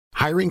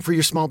Hiring for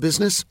your small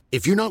business?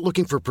 If you're not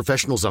looking for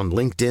professionals on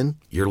LinkedIn,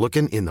 you're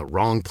looking in the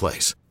wrong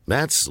place.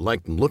 That's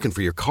like looking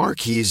for your car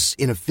keys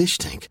in a fish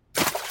tank.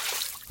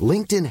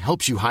 LinkedIn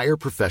helps you hire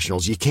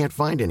professionals you can't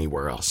find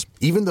anywhere else,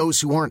 even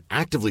those who aren't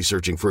actively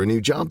searching for a new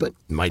job but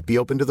might be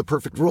open to the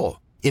perfect role.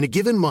 In a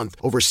given month,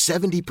 over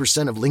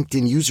 70% of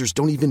LinkedIn users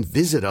don't even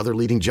visit other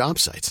leading job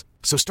sites.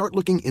 So start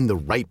looking in the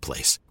right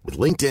place. With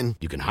LinkedIn,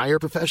 you can hire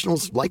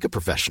professionals like a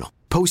professional.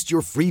 Post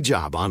your free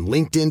job on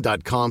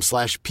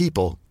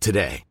linkedin.com/people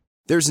today.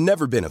 There's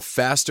never been a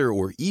faster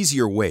or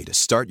easier way to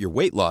start your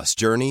weight loss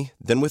journey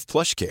than with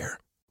PlushCare.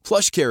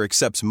 PlushCare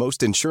accepts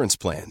most insurance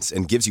plans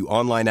and gives you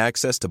online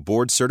access to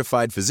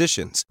board-certified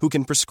physicians who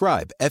can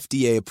prescribe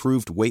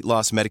FDA-approved weight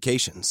loss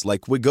medications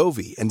like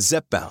Wegovy and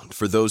Zepbound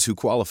for those who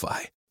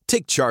qualify.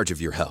 Take charge of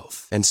your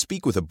health and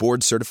speak with a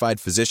board-certified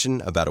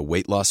physician about a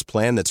weight loss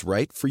plan that's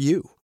right for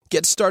you.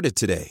 Get started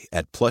today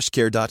at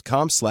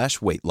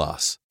plushcare.com/weight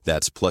loss.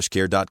 That's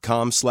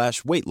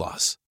plushcare.com/weight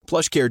loss.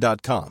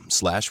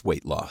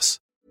 plushcare.com/weight loss.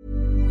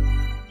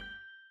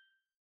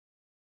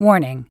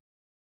 Warning.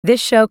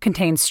 This show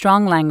contains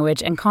strong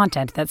language and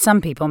content that some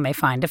people may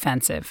find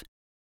offensive.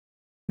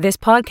 This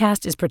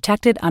podcast is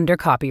protected under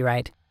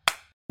copyright.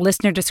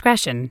 Listener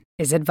discretion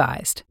is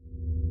advised.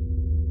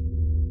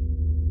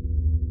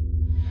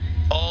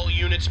 All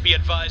units be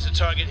advised the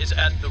target is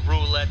at the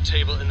roulette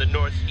table in the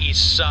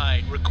northeast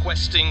side.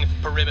 Requesting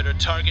perimeter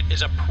target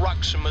is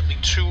approximately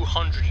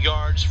 200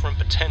 yards from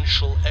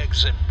potential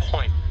exit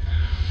point.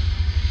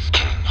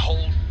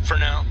 Hold for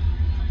now.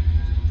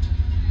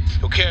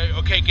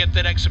 Okay, get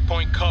that exit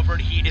point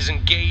covered. He is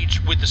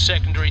engaged with the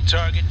secondary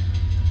target.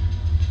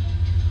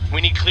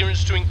 We need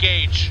clearance to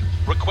engage.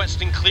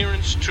 Requesting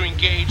clearance to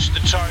engage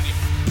the target.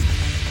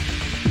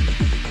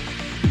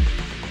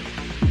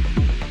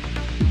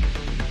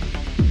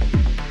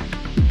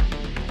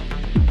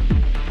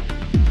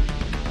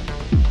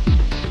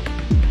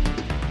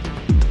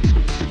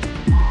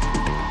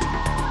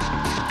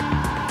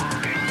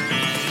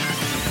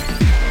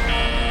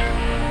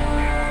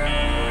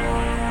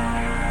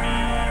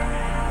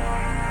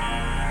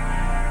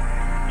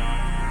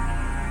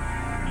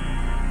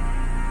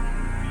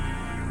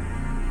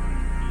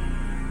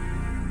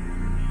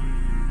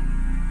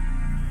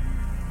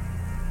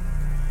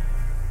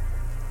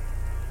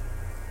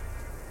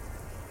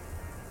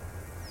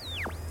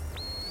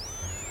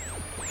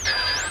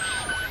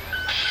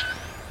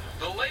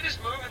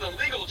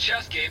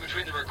 chess game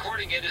between the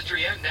recording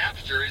industry and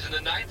Napster is in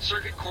the Ninth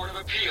Circuit Court of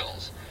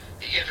Appeals.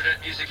 The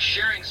Internet Music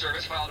Sharing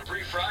Service filed a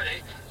brief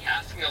Friday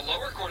asking a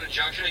lower court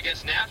injunction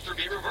against Napster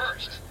be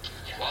reversed.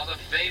 While the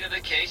fate of the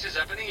case is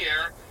up in the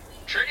air,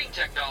 trading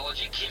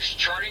technology keeps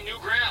charting new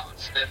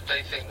grounds. If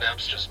they think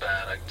Napster's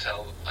bad, I can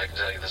tell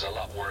you there's a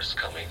lot worse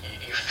coming.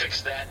 You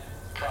fix that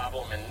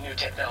problem and new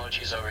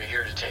technology is over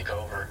here to take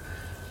over.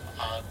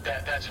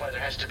 That's why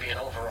there has to be an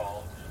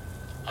overall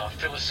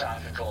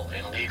philosophical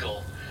and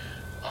legal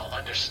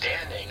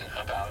understanding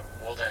about,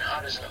 well, then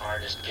how does an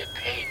artist get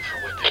paid for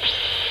what they do?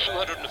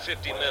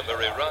 250-member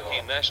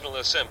Iraqi National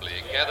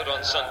Assembly gathered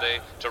on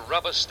Sunday to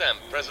rubber stamp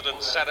President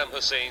Saddam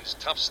Hussein's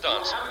tough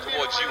stance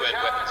towards UN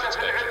weapons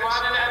inspections.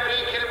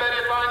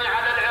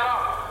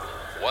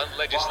 One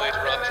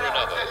legislator after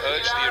another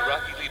urged the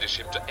Iraqi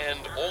leadership to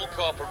end all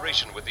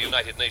cooperation with the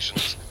United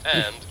Nations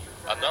and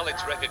annul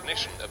its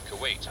recognition of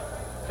Kuwait.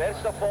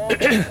 First of all,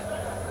 the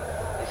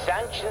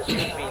sanctions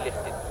should be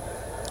lifted.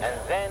 And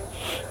then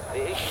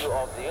the issue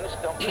of the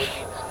UNISTOM will be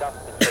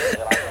discussed between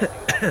Iraq and the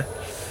United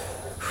States.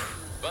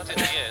 But in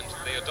the end,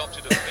 they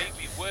adopted a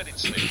vaguely worded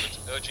statement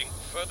urging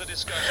further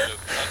discussion of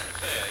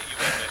unfair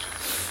UN measures.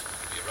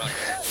 The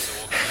Iraqis also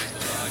organized a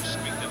large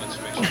street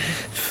demonstration.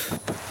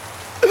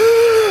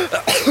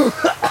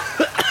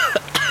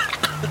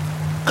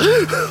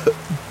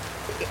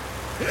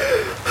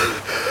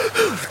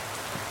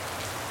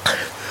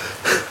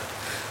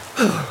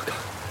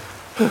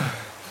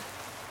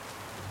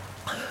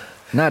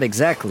 Not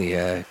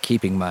exactly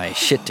keeping my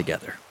shit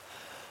together.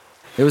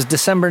 It was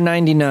December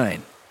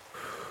 99.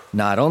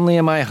 Not only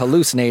am I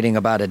hallucinating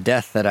about a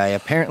death that I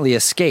apparently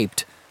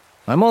escaped,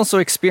 I'm also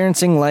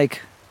experiencing,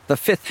 like, the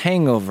fifth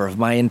hangover of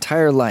my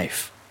entire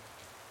life.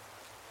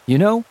 You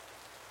know,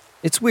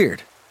 it's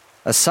weird.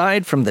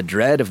 Aside from the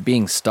dread of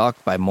being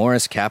stalked by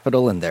Morris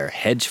Capital and their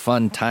hedge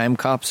fund time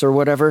cops or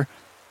whatever,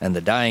 and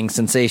the dying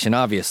sensation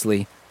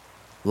obviously,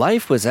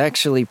 life was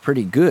actually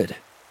pretty good.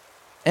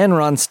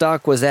 Enron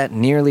stock was at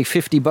nearly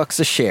 $50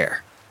 a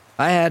share.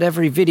 I had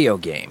every video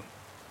game.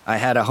 I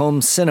had a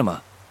home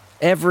cinema.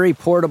 Every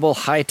portable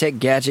high-tech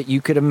gadget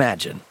you could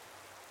imagine.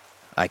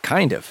 I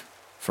kind of,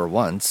 for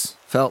once,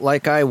 felt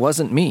like I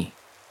wasn't me.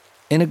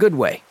 In a good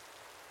way.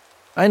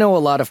 I know a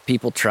lot of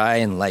people try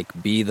and,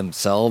 be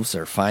themselves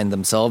or find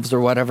themselves or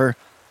whatever,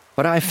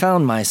 but I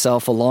found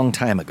myself a long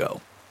time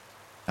ago.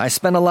 I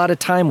spent a lot of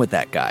time with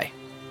that guy.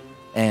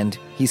 And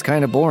he's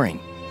kind of boring.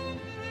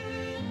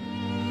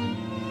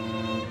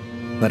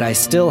 But I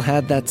still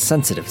had that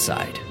sensitive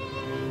side.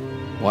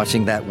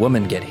 Watching that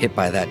woman get hit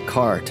by that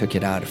car took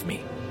it out of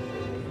me.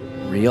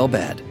 Real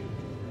bad.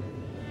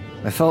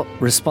 I felt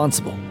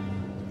responsible.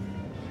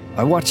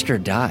 I watched her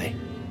die.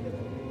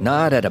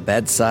 Not at a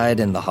bedside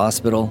in the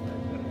hospital,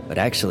 but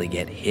actually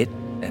get hit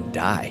and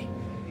die.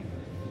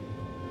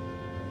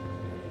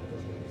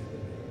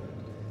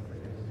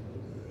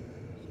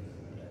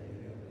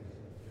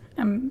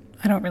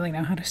 I don't really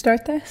know how to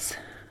start this.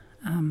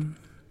 I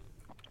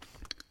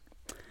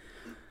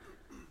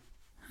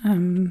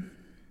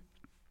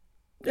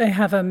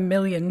have a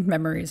million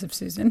memories of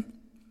Susan,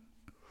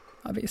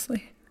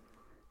 obviously.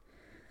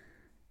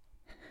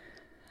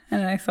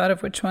 And I thought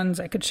of which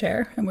ones I could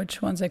share and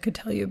which ones I could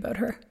tell you about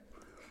her.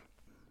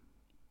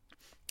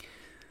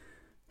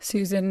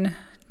 Susan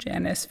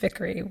Janice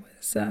Vickery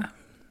was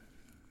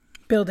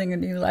building a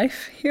new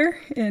life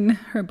here in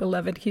her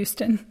beloved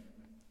Houston,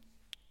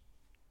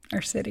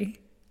 our city.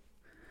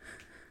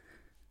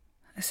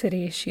 A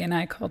city she and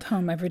I called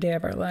home every day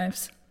of our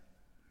lives.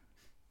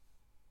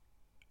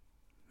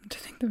 I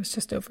think that was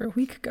just over a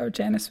week ago.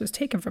 Janice was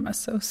taken from us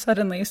so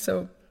suddenly,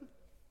 so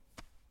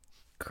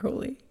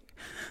cruelly.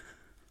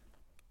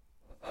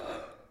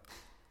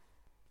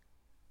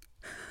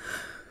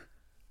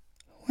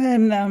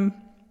 When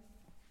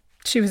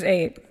she was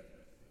 8,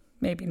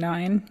 maybe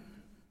 9,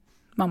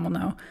 Mom will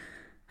know,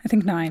 I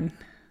think 9,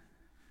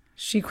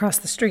 she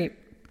crossed the street.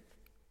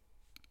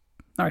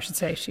 Or I should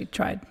say she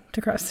tried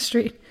to cross the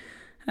street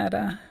at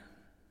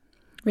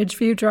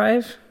Ridgeview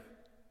Drive.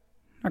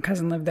 Our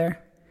cousin lived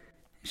there.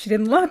 She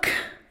didn't look.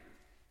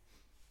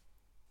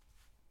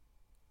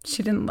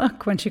 She didn't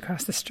look when she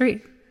crossed the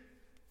street.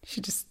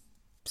 She just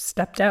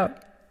stepped out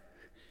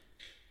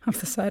off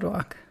the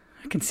sidewalk.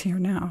 I can see her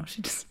now.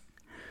 She just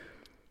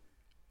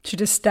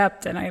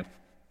stepped, and I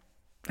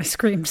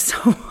screamed so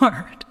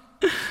hard.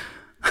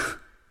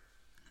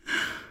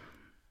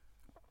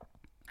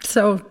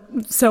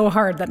 So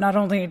hard that not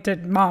only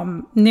did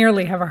Mom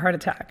nearly have a heart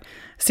attack,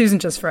 Susan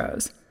just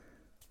froze.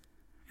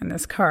 And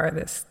this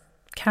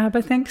cab,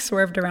 I think,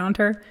 swerved around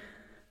her.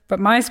 But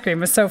my scream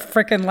was so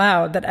freaking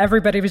loud that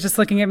everybody was just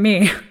looking at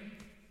me.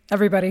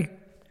 Everybody.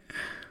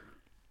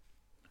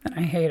 And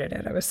I hated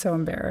it. I was so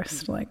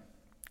embarrassed, like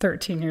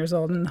 13 years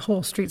old, and the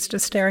whole street's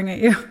just staring at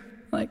you.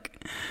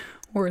 Like,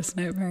 worst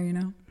nightmare, you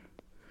know?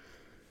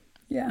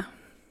 Yeah,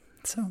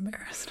 so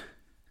embarrassed.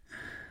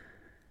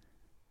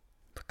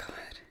 But God,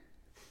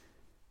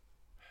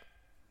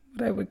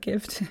 what I would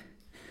give to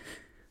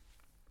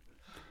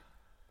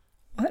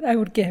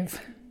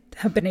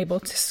have been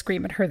able to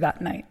scream at her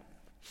that night.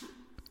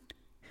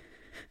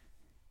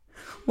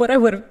 What I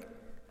would have...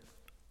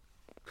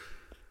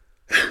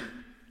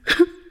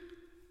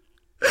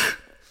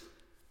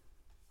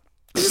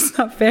 This is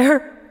not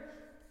fair.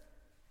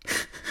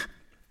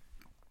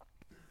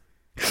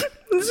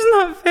 This is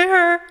not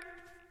fair.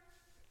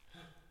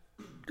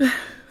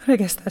 I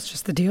guess that's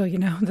just the deal, you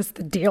know? That's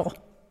the deal.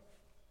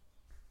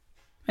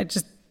 I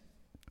just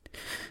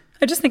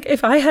think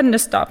if I hadn't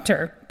have stopped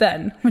her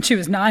then, when she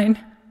was 9,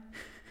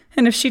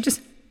 and if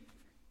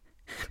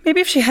maybe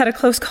if she had a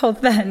close call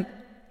then,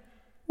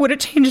 would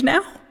it change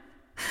now?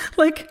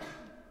 Like,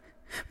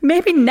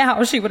 maybe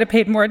now she would have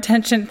paid more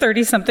attention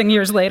 30-something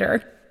years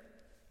later.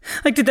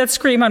 Like, did that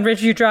scream on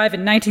Ridgeview Drive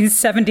in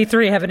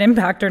 1973 have an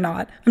impact or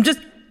not? I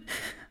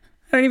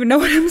don't even know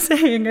what I'm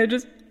saying. I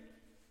just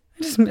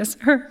miss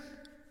her.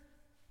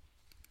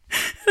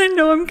 And I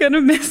know I'm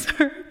gonna miss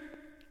her.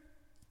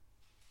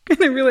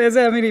 And I realize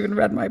I haven't even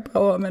read my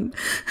poem, and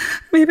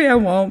maybe I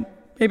won't.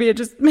 Maybe I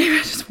just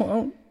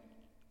won't.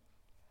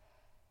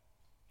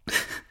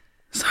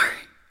 Sorry.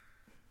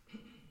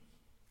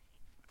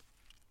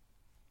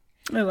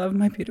 I love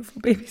my beautiful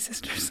baby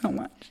sister so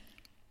much.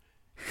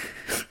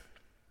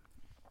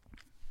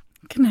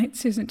 Good night,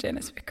 Susan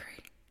Janice Vickery.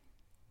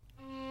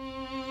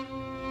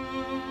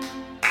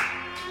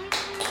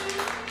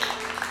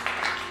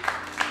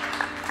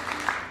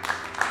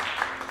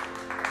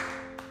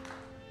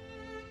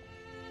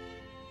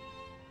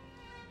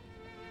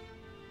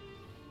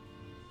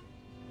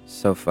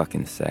 So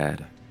fucking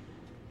sad.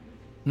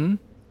 I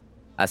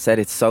said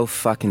it's so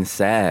fucking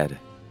sad.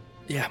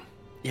 Yeah,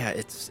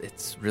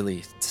 it's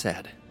really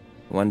sad.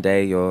 One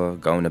day you're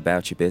going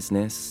about your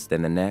business,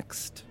 then the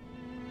next,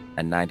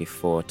 a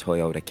 94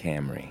 Toyota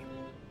Camry.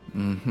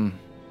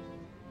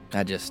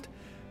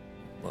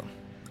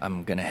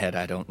 I'm gonna head.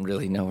 I don't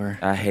really know her.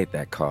 I hate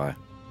that car.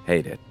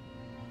 Hate it.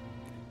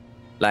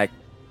 Like,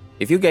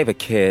 if you gave a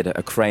kid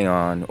a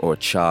crayon or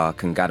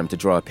chalk and got him to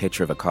draw a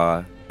picture of a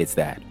car, it's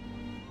that.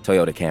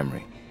 Toyota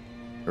Camry.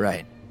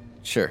 Right.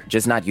 Sure.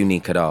 Just not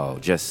unique at all.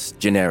 Just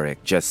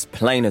generic. Just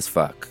plain as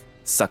fuck.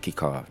 Sucky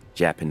car.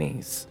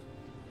 Japanese.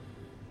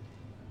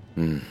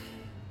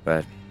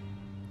 But,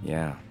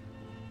 yeah.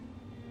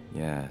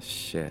 Yeah,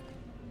 shit.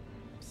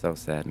 So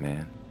sad,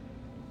 man.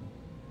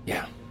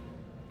 Yeah,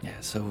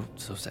 so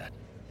sad.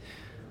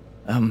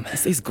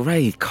 It's these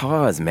gray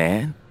cars,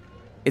 man.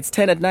 It's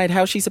 10 at night.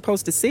 How's she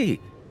supposed to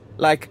see?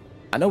 Like,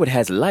 I know it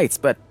has lights,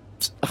 but...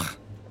 Ugh.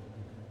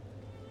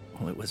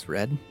 Well, it was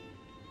red.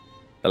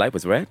 The light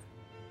was red?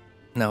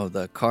 No,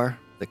 the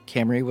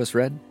Camry was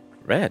red.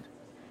 Red?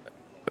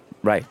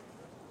 Right.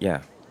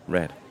 Yeah,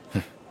 red.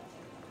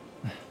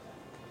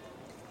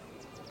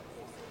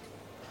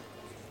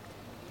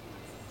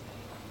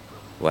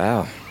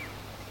 Wow.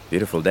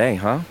 Beautiful day,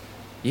 huh?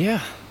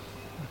 Yeah.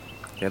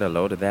 Get a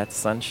load of that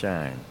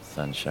sunshine,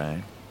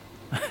 sunshine.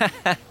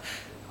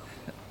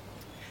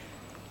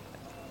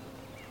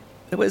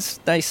 It was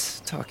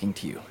nice talking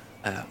to you.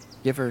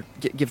 Give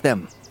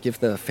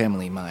the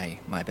family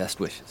my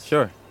best wishes.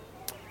 Sure.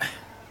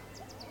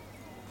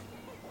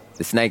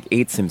 The snake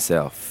eats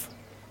himself.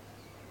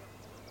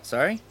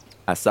 Sorry?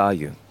 I saw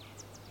you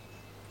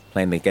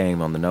playing the game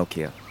on the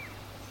Nokia.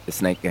 The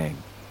snake game.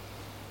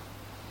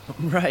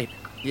 Right,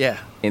 yeah.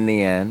 In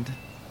the end,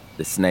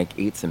 the snake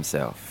eats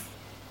himself.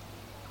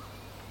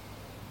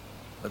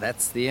 Well,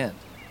 that's the end.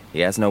 He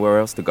has nowhere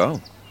else to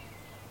go.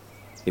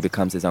 He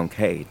becomes his own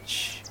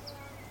cage.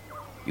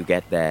 You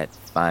get that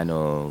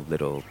final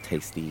little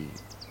tasty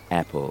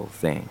apple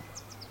thing.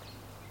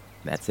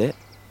 That's it.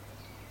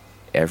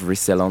 Every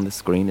cell on the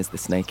screen is the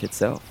snake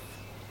itself.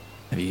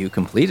 Have you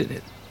completed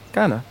it?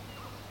 Kinda.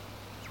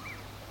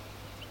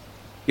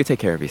 You take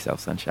care of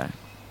yourself, sunshine.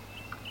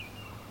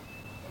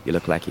 You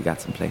look like you got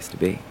some place to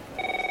be.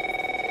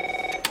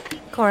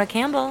 Cora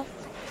Campbell.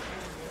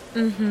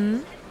 Mm-hmm.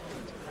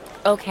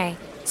 Okay,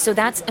 so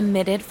that's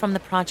emitted from the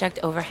project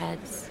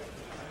overheads.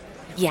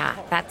 Yeah,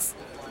 that's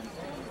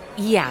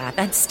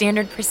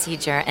standard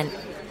procedure, and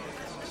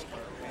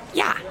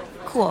yeah,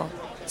 cool.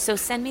 So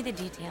send me the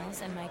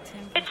details and my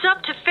team. It's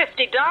up to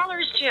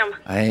 $50, Jim.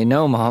 I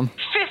know, Mom.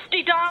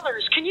 $50.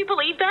 Can you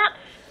believe that?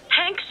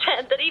 Hank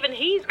said that even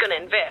he's going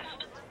to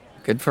invest.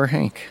 Good for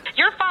Hank.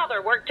 Your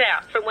father worked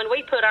out from when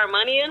we put our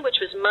money in, which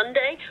was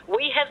Monday,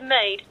 we have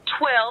made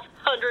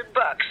 $1,200.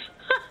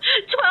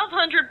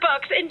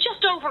 $1,200 in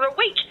just over a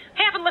week.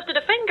 Haven't lifted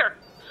a finger.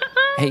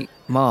 Hey,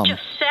 Mom.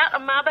 Just sat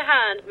on my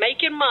behind,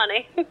 making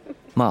money.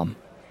 Mom.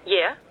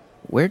 Yeah?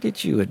 Where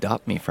did you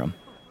adopt me from?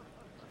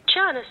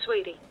 China,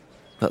 sweetie.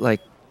 But,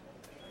 like,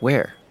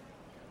 where?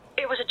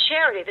 It was a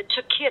charity that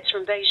took kids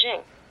from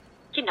Beijing.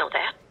 You know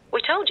that.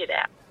 We told you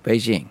that.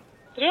 Beijing.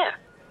 Yeah.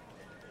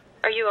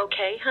 Are you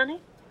okay, honey?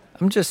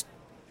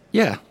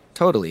 Yeah,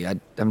 totally.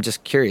 I'm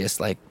just curious,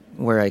 like,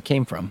 where I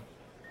came from.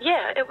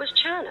 Yeah, it was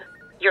China.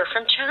 You're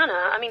from China.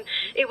 I mean,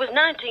 it was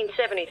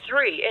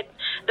 1973.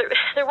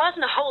 There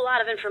wasn't a whole lot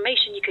of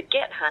information you could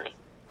get, honey.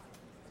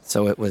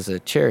 So it was a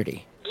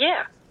charity?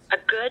 Yeah, a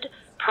good,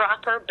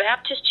 proper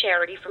Baptist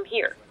charity from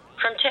here,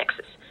 from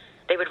Texas.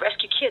 They would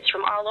rescue kids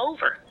from all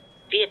over.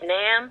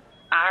 Vietnam,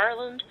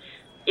 Ireland,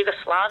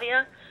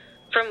 Yugoslavia.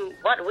 From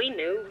what we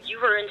knew, you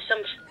were in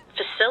some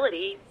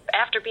facility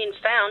after being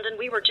found, and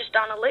we were just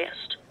on a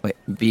list. Wait,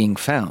 being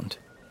found?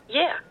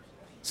 Yeah.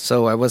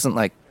 So I wasn't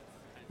like...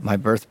 My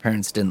birth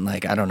parents didn't,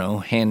 like, I don't know,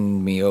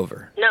 hand me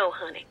over. No,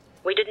 honey.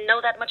 We didn't know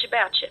that much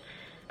about you.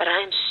 But I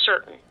am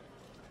certain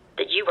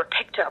that you were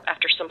picked up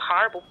after some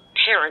horrible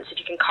parents, if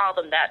you can call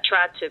them that,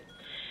 tried to...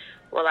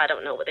 Well, I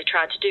don't know what they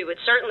tried to do. It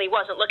certainly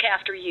wasn't look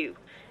after you.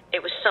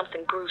 It was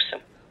something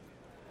gruesome.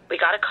 We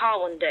got a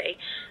call one day,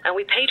 and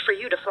we paid for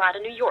you to fly to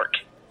New York.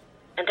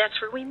 And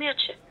that's where we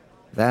met you.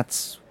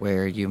 That's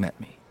where you met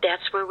me.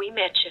 That's where we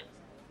met you.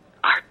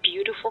 Our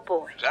beautiful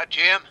boy. Is that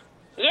Jim?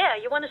 Yeah,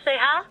 you want to say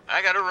hi?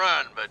 I gotta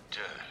run, but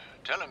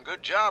tell him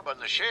good job on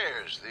the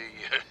shares,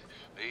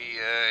 the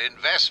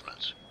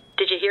investments.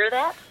 Did you hear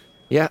that?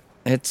 Yeah,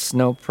 it's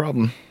no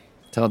problem.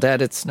 Tell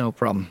Dad it's no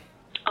problem.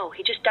 Oh,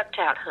 he just ducked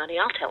out, honey.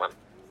 I'll tell him.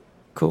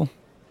 Cool.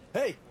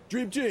 Hey,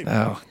 Dream Team.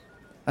 Oh,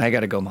 I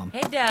gotta go, Mom.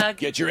 Hey, Doug.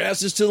 Get your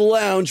asses to the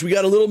lounge. We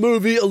got a little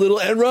movie, a little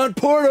Enron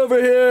porn over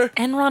here.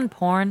 Enron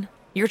porn?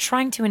 You're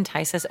trying to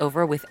entice us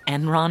over with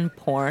Enron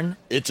porn?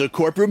 It's a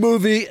corporate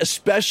movie,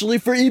 especially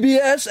for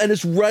EBS, and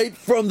it's right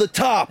from the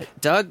top.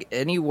 Doug,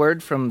 any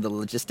word from the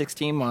logistics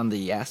team on the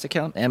Yass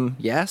account?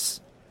 Yass?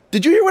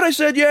 Did you hear what I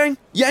said, Yang?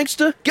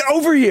 Yangsta? Get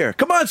over here.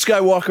 Come on,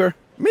 Skywalker.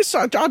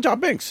 Mr. Jar Jar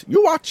Binks,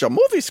 you watch a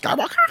movie,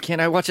 Skywalker?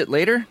 Can't I watch it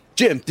later?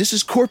 Jim, this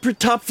is corporate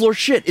top floor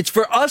shit. It's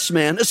for us,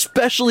 man,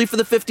 especially for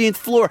the 15th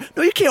floor.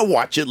 No, you can't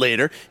watch it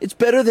later. It's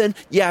better than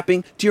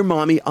yapping to your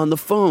mommy on the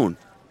phone.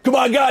 Come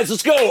on, guys,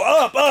 let's go.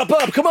 Up, up,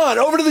 up. Come on,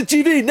 over to the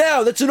TV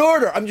now. That's an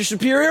order. I'm your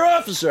superior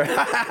officer.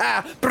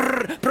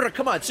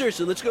 Come on,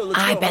 seriously, let's go.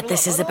 I bet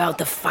this is about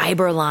the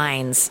fiber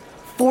lines.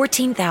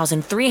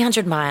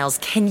 14,300 miles.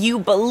 Can you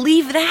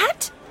believe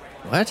that?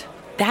 What?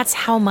 That's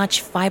how much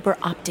fiber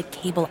optic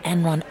cable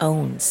Enron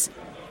owns.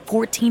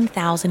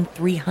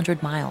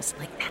 14,300 miles.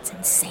 Like, that's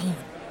insane.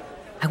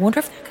 I wonder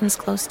if that comes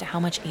close to how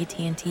much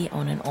AT&T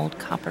own an old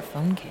copper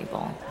phone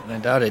cable. I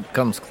doubt it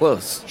comes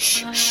close.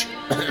 Shh.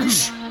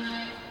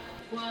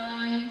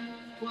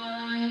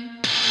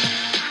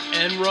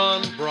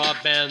 Enron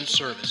Broadband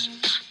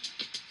Services.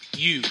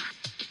 You,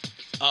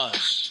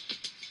 us,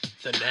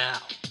 the now,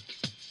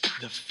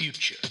 the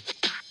future.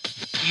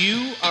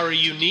 You are a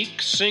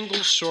unique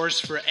single source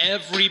for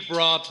every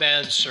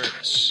broadband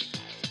service.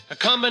 A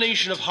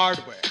combination of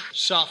hardware,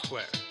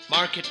 software,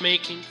 market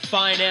making,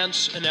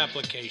 finance, and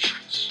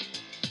applications.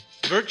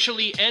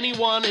 Virtually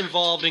anyone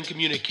involved in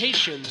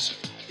communications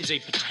is a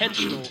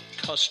potential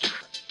customer.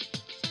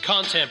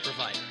 Content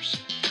providers,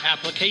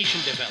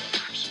 application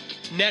developers,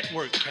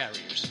 network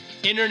carriers,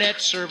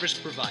 internet service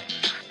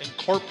providers, and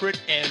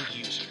corporate end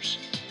users.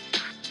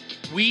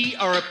 We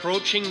are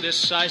approaching this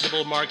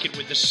sizable market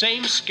with the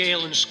same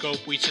scale and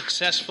scope we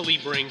successfully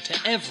bring to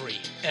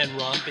every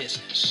Enron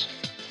business.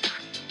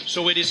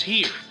 So it is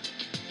here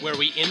where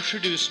we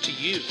introduce to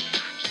you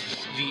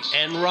the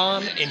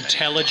Enron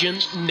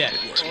Intelligence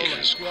Network.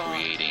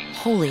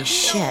 Holy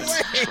shit.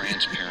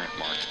 Transparent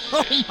market.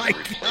 Oh my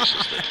God.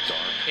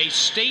 A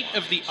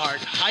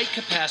state-of-the-art,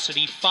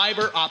 high-capacity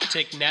fiber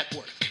optic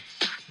network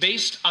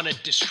based on a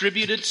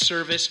distributed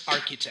service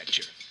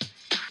architecture.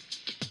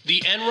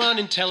 The Enron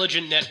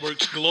Intelligent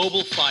Network's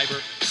global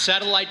fiber,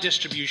 satellite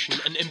distribution,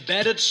 and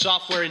embedded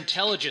software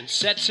intelligence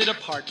sets it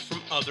apart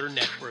from other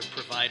network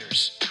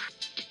providers.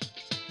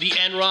 The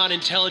Enron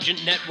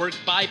Intelligent Network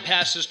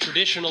bypasses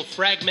traditional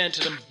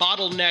fragmented and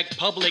bottlenecked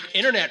public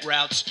internet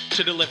routes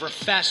to deliver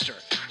faster,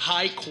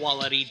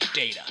 high-quality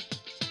data.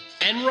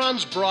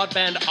 Enron's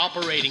broadband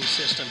operating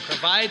system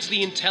provides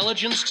the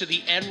intelligence to the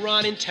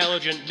Enron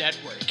Intelligent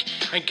Network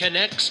and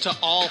connects to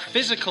all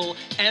physical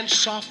and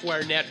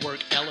software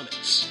network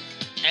elements.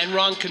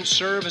 Enron can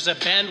serve as a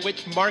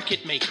bandwidth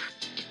market maker,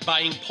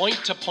 buying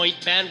point-to-point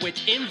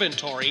bandwidth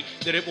inventory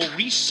that it will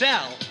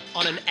resell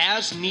on an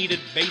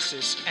as-needed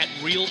basis at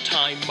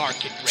real-time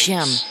market rates.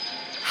 Jim,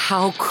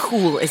 how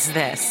cool is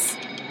this?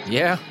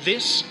 Yeah.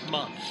 This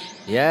month,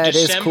 Yeah, it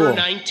is December cool.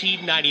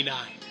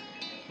 1999,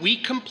 we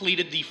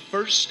completed the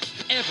first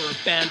ever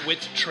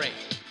bandwidth trade,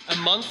 a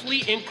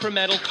monthly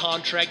incremental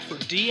contract for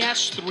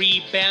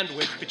DS3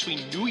 bandwidth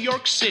between New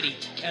York City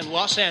and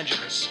Los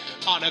Angeles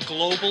on a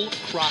global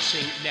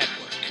crossing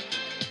network.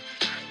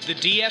 The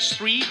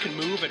DS3 can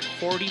move at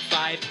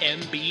 45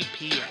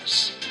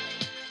 Mbps.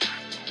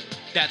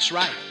 That's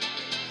right,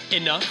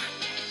 enough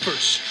for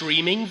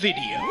streaming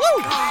video.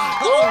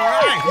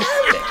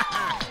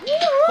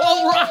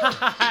 All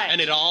right.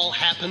 And it all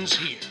happens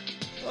here,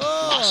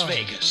 Las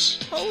Vegas.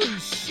 Holy The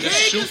shit.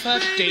 Super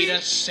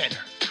Data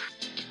Center.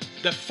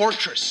 The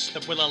fortress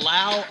that will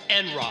allow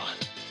Enron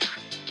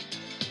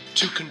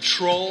to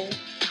control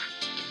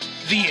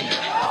the internet.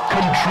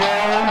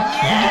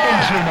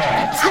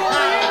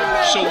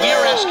 So we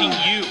are asking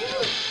you,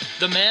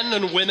 the men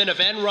and women of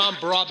Enron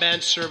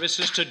Broadband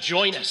Services, to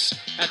join us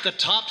at the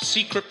top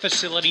secret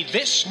facility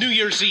this New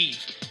Year's Eve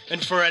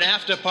and for an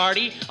after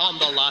party on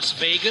the Las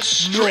Vegas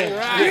Strip.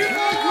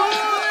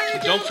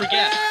 And don't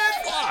forget,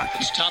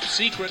 it's top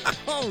secret.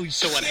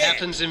 So what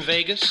happens in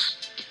Vegas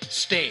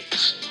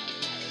stays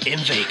in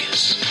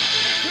Vegas.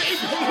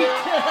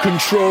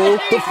 Control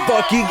the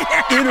fucking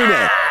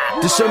internet.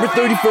 December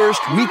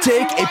 31st, we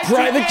take a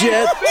private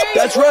jet.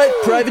 That's right,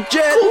 private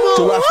jet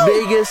to Las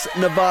Vegas,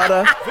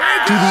 Nevada,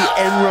 to the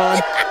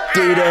Enron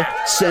Data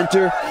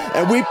Center,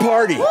 and we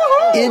party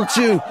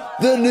into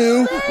the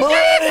new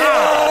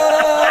millennium.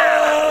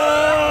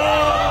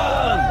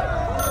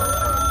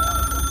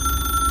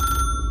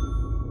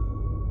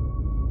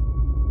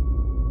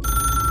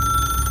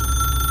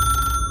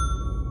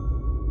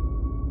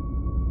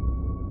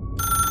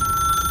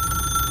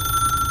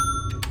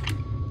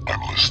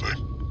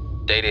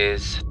 Date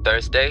is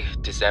Thursday,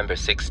 December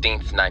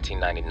 16th,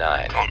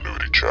 1999.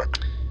 Continuity check.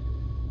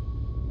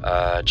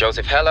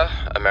 Joseph Heller,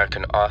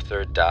 American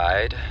author,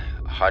 died.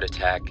 Heart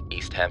attack,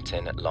 East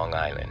Hampton, Long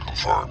Island.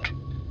 Confirmed.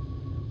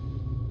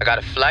 I got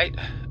a flight.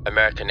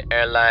 American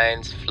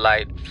Airlines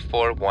Flight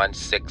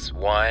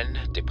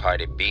 4161,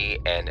 departed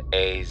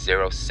BNA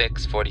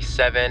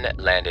 0647,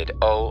 landed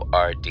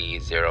ORD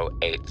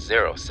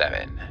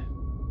 0807.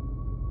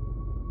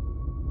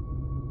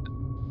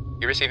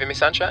 You receiving me,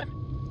 Sunshine?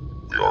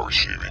 We are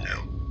receiving you.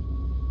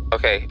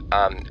 Okay,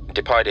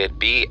 departed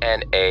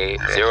BNA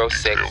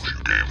 06... You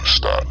gave a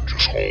stat and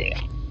just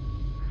hold.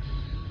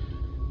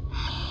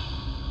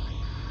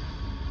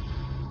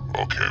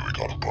 Okay, we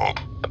got a bump.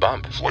 A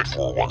bump? Flight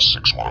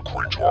 4161,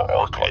 according to our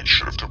archive,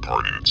 should have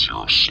departed at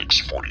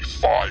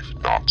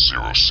 0645, not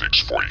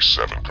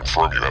 0647.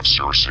 Confirm you have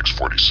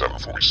 0647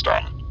 for me,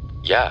 stat.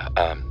 Yeah,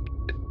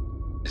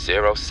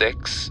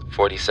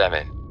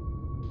 0647.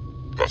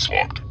 That's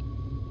locked.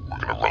 We're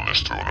gonna run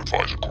this through and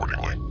advise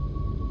accordingly.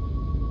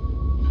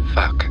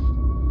 Fuck.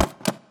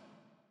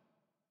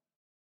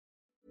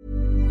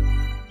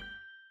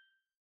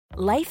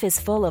 Life is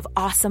full of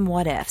awesome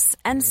what-ifs,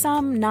 and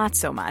some not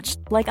so much,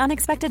 like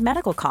unexpected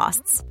medical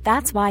costs.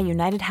 That's why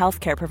United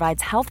Healthcare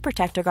provides Health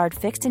Protector Guard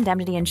fixed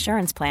indemnity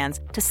insurance plans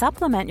to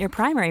supplement your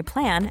primary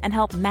plan and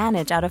help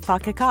manage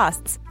out-of-pocket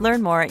costs.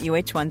 Learn more at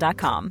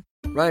UH1.com.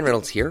 Ryan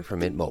Reynolds here from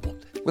Mint Mobile.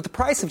 With the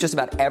price of just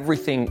about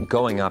everything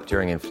going up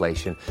during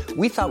inflation,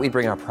 we thought we'd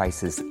bring our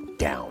prices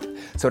down.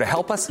 So to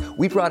help us,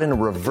 we brought in a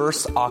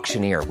reverse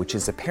auctioneer, which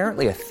is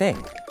apparently a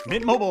thing.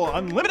 Mint Mobile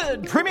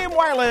Unlimited Premium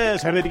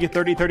Wireless. How to get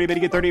 30, 30, bit to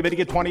get 30, bit to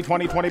get 20,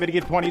 20, 20, bit to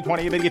get 20,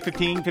 20, bit to get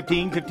 15,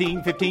 15,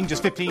 15, 15,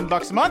 just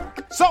 $15 a month?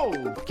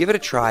 Sold! Give it a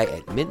try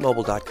at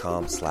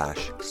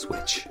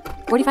mintmobile.com/switch.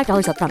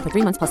 $45 up front for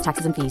 3 months plus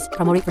taxes and fees.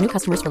 Promo rate for new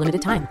customers for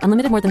limited time.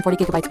 Unlimited more than 40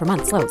 gigabytes per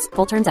month. Slows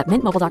full terms at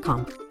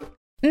mintmobile.com.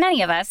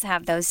 Many of us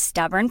have those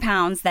stubborn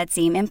pounds that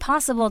seem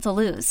impossible to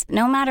lose,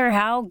 no matter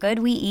how good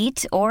we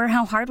eat or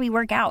how hard we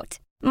work out.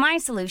 My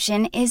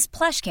solution is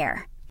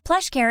PlushCare.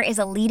 PlushCare is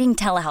a leading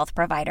telehealth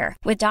provider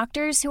with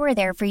doctors who are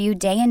there for you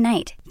day and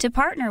night to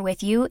partner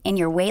with you in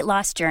your weight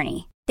loss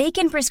journey. They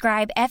can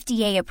prescribe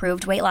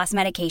FDA-approved weight loss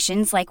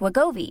medications like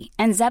Wegovy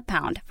and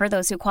Zepbound for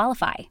those who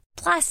qualify.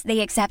 Plus,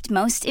 they accept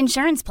most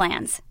insurance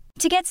plans.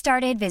 To get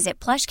started, visit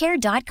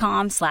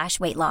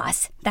plushcare.com/weight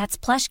loss. That's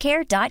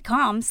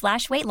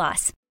plushcare.com/weight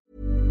loss.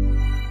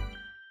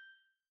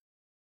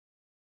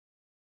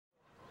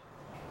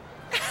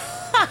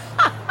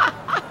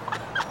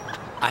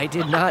 I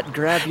did not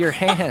grab your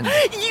hand.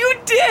 You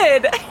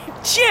did!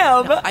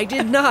 Jim! I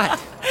did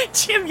not.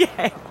 Jim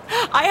Yang,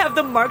 I have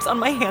the marks on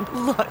my hand.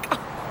 Look.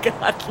 Oh,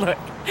 God, look.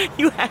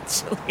 You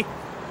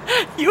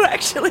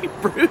actually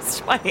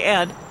bruised my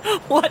hand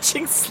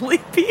watching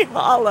Sleepy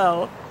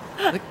Hollow.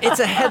 Look, it's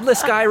a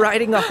headless guy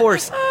riding a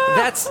horse.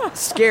 That's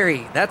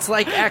scary. That's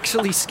like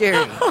actually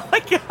scary. Oh, my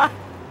God.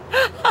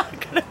 I'm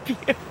gonna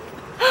puke.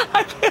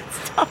 I can't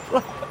stop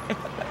laughing.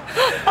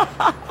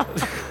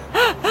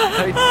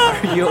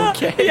 Are you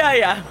okay?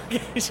 Yeah.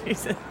 Okay,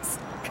 Jesus.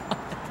 God.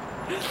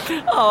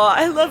 Oh,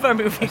 I love our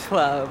movie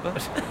club.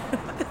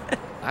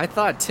 I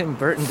thought Tim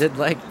Burton did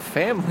like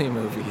family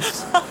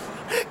movies.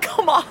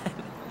 Come on.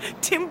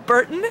 Tim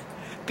Burton?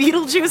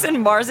 Beetlejuice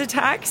and Mars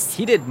Attacks?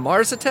 He did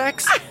Mars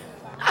Attacks?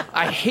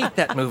 I hate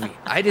that movie.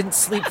 I didn't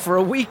sleep for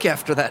a week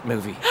after that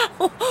movie.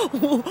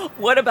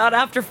 What about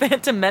after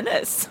Phantom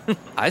Menace?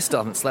 I still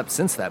haven't slept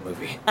since that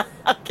movie.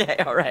 Okay,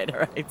 all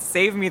right.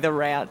 Save me the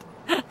rant.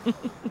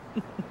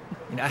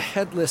 A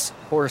headless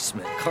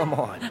horseman, come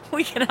on.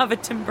 We can have a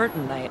Tim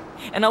Burton night,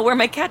 and I'll wear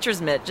my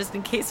catcher's mitt just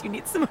in case you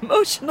need some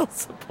emotional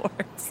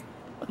support.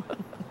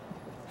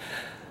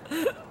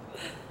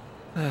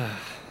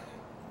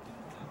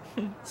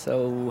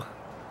 So,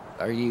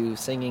 are you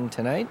singing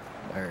tonight,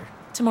 or?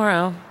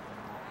 Tomorrow.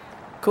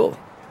 Cool.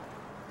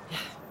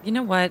 You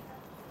know what?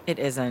 It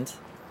isn't.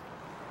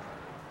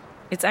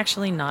 It's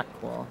actually not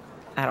cool.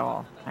 At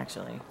all,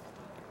 actually.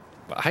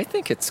 I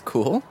think it's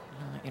cool.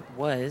 It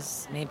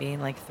was, maybe,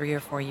 like 3 or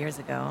 4 years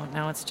ago.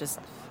 Now it's just...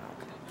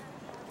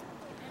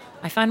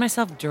 I find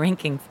myself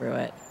drinking through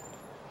it.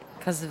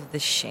 Because of the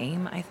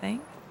shame, I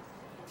think.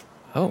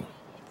 Oh.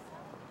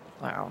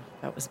 Wow,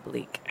 that was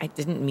bleak. I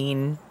didn't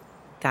mean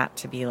that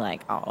to be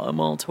like, oh, I'm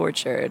all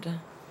tortured.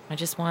 I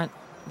just want,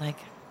 like...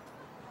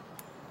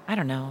 I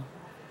don't know.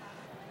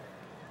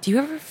 Do you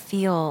ever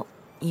feel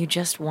you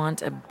just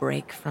want a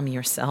break from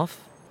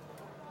yourself?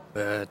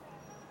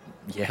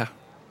 Yeah.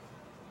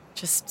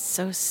 Just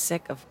so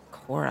sick of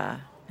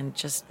Cora and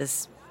just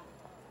this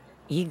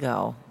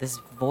ego, this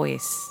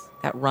voice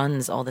that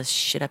runs all this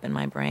shit up in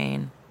my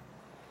brain.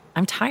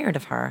 I'm tired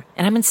of her,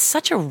 and I'm in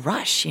such a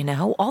rush,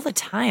 all the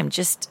time.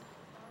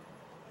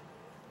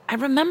 I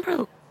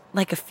remember,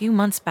 like, a few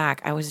months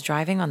back, I was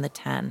driving on the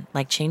 10,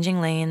 like, changing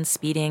lanes,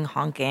 speeding,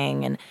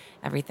 honking, and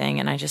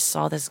everything, and I just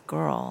saw this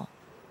girl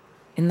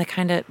in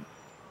the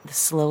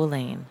slow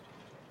lane.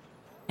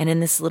 And in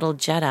this little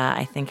Jetta,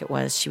 I think it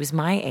was, she was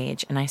my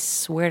age, and I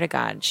swear to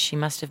God, she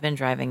must have been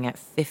driving at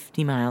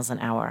 50 miles an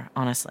hour,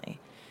 honestly.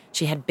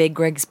 She had big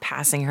rigs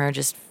passing her,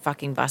 just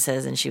fucking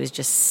buses, and she was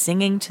just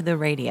singing to the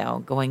radio,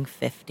 going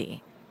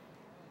 50.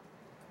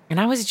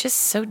 And I was just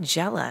so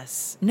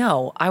jealous.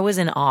 No, I was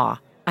in awe.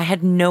 I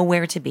had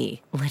nowhere to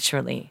be,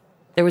 literally.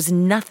 There was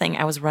nothing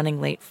I was running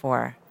late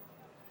for.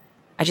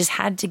 I just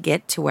had to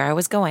get to where I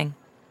was going.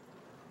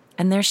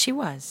 And there she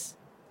was.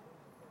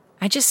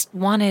 I just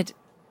wanted...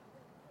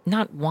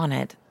 Not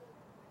wanted.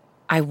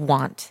 I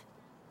want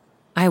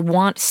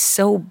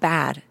so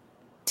bad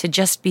to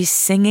just be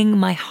singing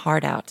my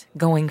heart out,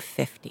 going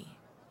 50.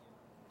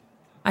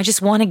 I just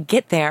want to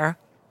get there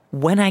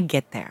when I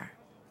get there.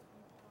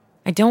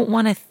 I don't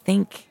want to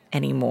think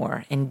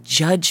anymore and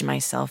judge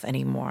myself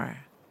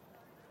anymore.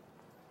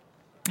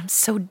 I'm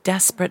so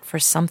desperate for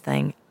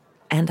something,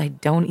 and I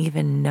don't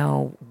even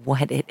know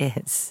what it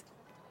is.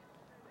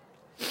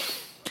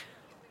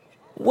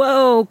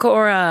 Whoa,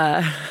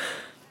 Cora.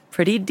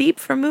 Pretty deep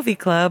for movie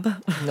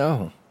club.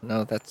 No,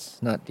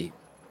 that's not deep.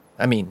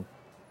 I mean,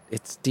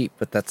 it's deep,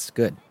 but that's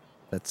good.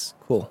 That's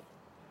cool.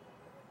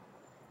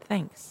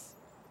 Thanks.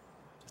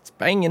 It's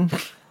banging.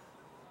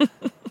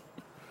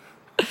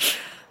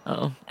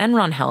 Oh,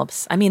 Enron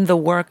helps. I mean, the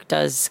work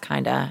does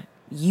kinda.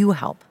 You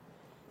help.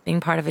 Being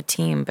part of a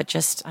team, but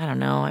just, I don't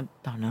know.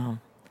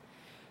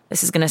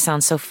 This is gonna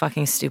sound so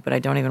fucking stupid, I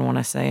don't even want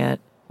to say it.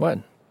 What?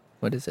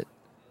 What is it?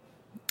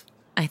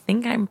 I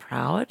think I'm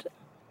proud.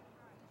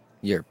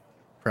 You're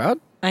proud?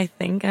 I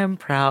think I'm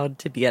proud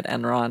to be at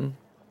Enron.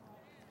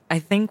 I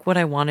think what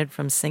I wanted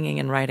from singing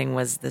and writing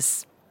was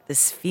this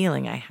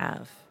feeling I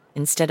have.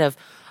 Instead of,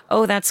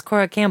 oh, that's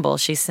Cora Campbell,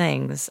 she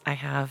sings, I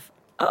have,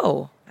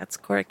 oh, that's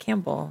Cora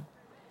Campbell.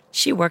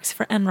 She works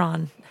for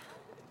Enron.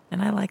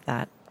 And I like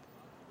that.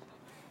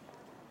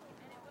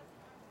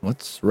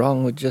 What's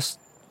wrong with just,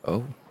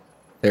 oh,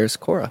 there's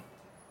Cora?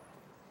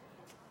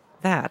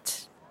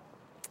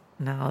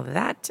 Now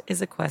that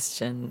is a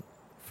question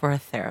for a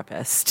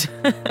therapist.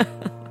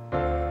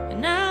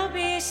 And I'll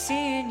be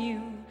seeing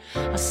you.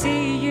 I'll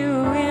see you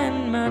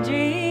in my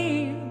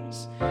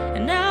dreams.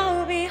 And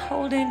I'll be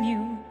holding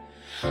you.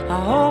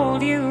 I'll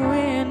hold you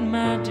in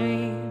my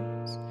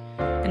dreams,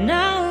 and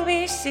I'll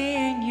be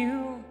seeing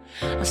you.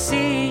 I'll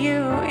see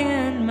you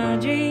in my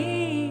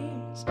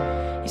dreams.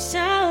 Yes,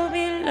 I'll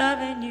be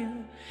loving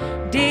you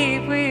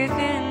deep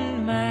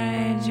within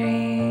my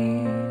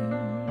dreams.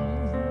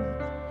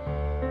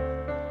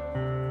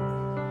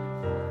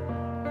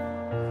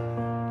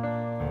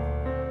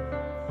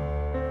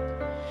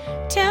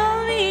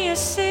 Tell me a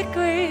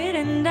secret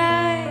and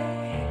I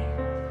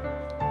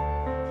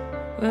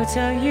will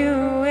tell you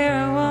where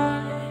I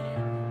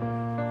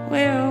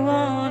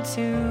want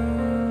to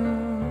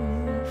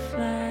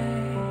fly.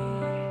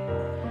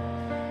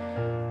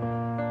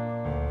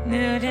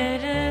 No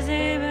data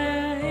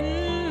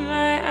in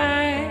my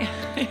eye.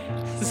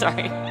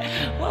 Sorry,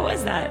 what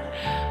was that?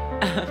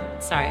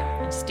 Sorry,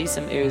 I'll just do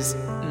some ooze.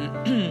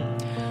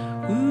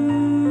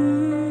 Ooh,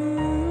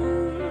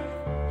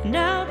 and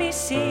I'll be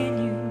seeing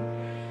you.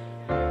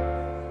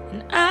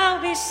 And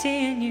I'll be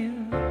seeing you.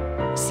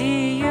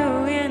 See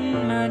you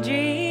in my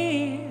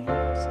dreams,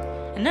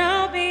 and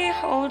I'll be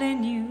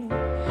holding you.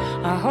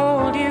 I'll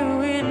hold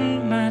you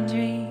in my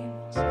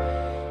dreams,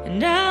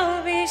 and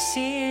I'll be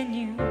seeing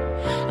you.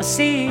 I'll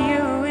see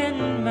you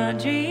in my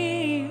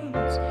dreams.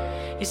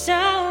 Yes,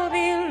 I'll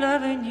be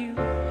loving you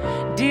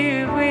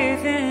deep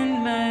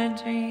within my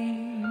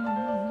dreams.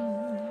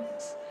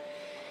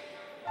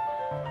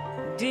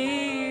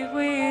 Deep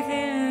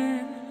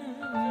within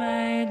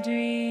my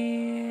dreams.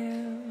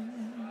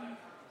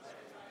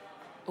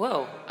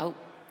 Whoa. Oh,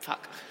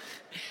 fuck.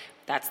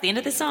 That's the end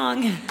of the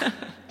song.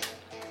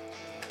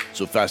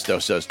 So Fasto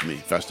says to me,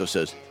 Fasto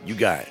says, you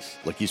guys,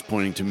 like he's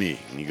pointing to me,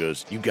 and he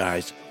goes, you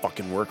guys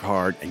fucking work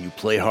hard and you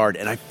play hard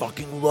and I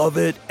fucking love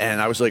it.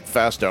 And I was like,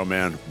 Fasto,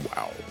 man,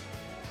 wow.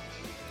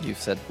 You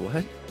said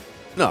what?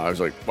 No, I was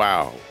like,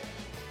 wow,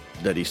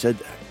 that he said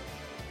that.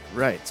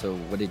 Right, so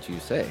what did you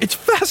say? It's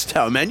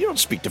Fasto, man. You don't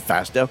speak to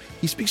Fasto.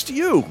 He speaks to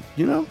you,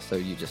 you know? So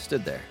you just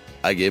stood there.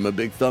 I gave him a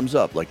big thumbs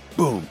up, like,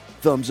 boom,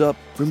 thumbs up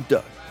from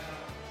Doug.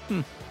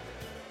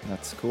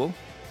 That's cool.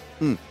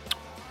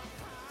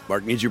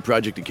 Mark needs your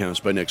project accounts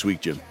by next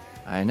week, Jim.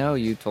 I know,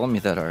 you told me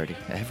that already.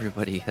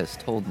 Everybody has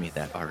told me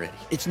that already.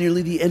 It's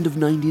nearly the end of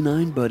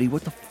 99, buddy.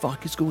 What the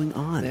fuck is going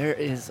on? There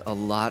is a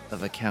lot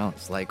of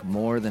accounts, like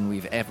more than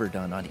we've ever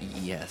done on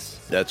EES.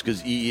 That's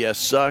because EES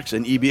sucks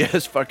and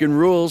EBS fucking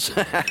rules.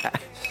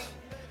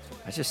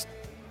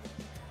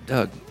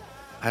 Doug,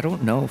 I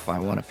don't know if I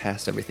want to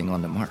pass everything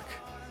on to Mark.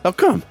 How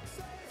come?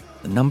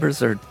 The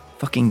numbers are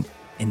fucking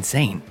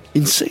insane.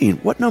 Insane?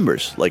 What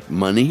numbers? Like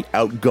money,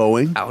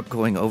 outgoing?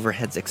 Outgoing,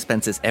 overheads,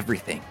 expenses,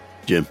 everything.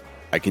 Jim,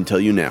 I can tell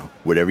you now,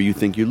 whatever you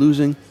think you're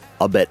losing,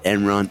 I'll bet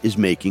Enron is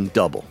making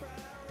double.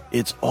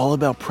 It's all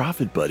about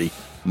profit, buddy.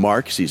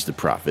 Mark sees the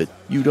profit,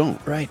 you don't.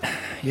 Right,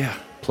 yeah.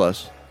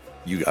 Plus,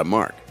 you got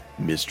Mark,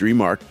 Mystery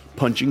Mark,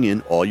 punching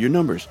in all your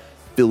numbers,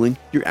 filling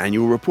your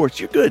annual reports.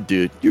 You're good,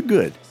 dude. You're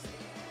good.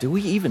 Do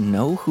we even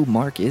know who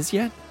Mark is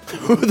yet?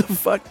 Who the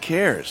fuck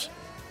cares?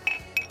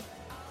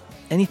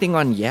 Anything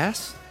on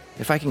Yas?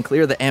 If I can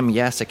clear the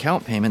Yas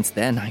account payments,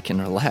 then I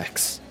can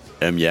relax.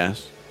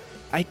 Yas?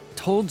 I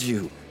told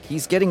you,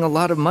 he's getting a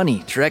lot of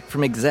money direct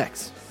from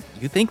execs.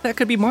 You think that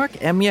could be Mark?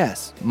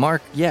 Yas.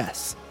 Mark,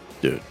 yes.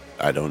 Dude,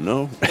 I don't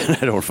know, and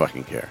I don't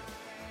fucking care.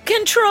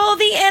 Control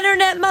the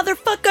internet,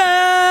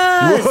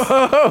 motherfuckers!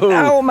 Whoa!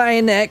 Ow, my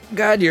neck.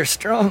 God, you're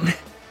strong.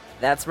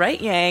 That's right,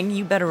 Yang.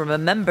 You better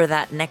remember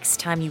that next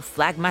time you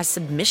flag my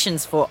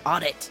submissions for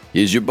audit.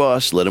 He's your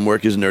boss. Let him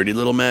work his nerdy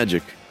little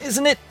magic.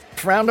 Isn't it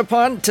frowned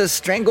upon to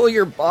strangle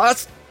your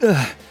boss?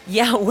 Ugh.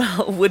 Yeah,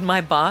 well, would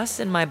my boss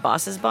and my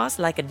boss's boss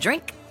like a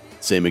drink?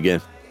 Same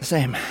again.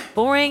 Same.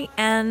 Boring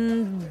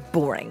and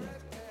boring.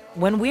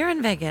 When we're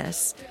in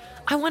Vegas,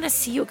 I want to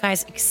see you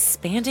guys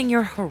expanding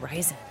your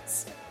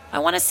horizons. I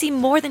want to see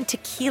more than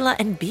tequila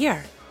and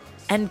beer.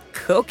 And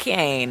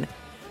cocaine.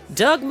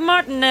 Doug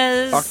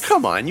Martinez. Oh,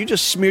 come on. You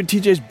just smeared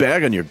TJ's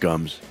bag on your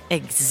gums.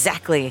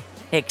 Exactly.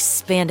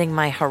 Expanding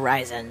my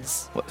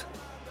horizons. What?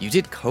 You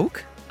did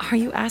coke? Are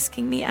you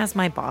asking me as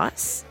my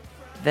boss?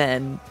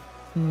 Then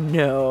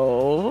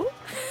no.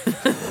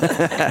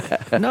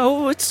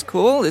 No, it's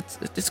cool.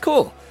 It's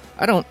cool.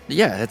 I don't.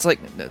 Yeah, it's like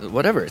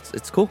whatever.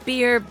 It's cool.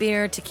 Beer,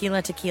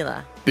 tequila,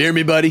 tequila. Beer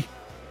me, buddy.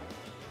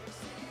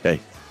 Hey,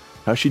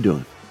 how's she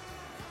doing?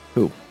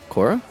 Who?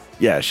 Cora?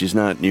 Yeah, she's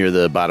not near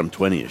the bottom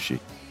 20, is she?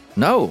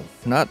 No,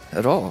 not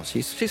at all.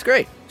 She's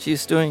great.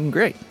 She's doing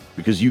great.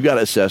 Because you got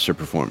to assess her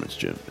performance,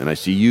 Jim, and I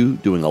see you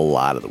doing a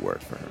lot of the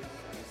work for her.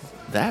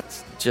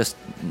 That's just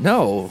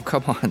no.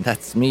 Come on,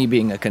 that's me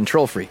being a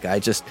control freak. I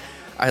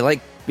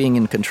like being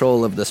in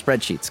control of the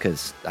spreadsheets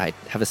because I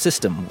have a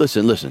system.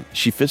 Listen.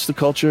 She fits the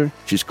culture.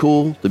 She's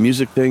cool. The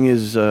music thing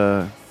is,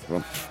 well,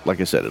 like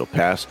I said, it'll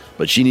pass.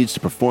 But she needs to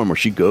perform or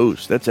she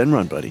goes. That's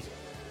Enron, buddy.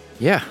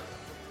 Yeah,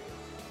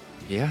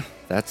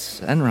 that's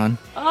Enron.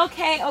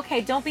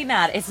 Okay, don't be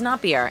mad. It's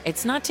not beer.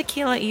 It's not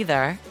tequila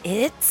either.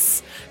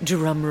 It's,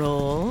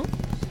 drumroll,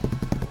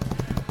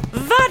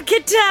 vodka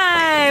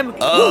time!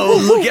 Oh,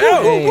 look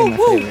out! Hey, my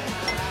favorite.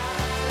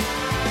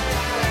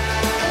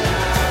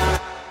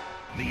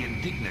 The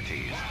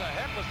indignities. What the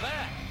heck was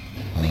that?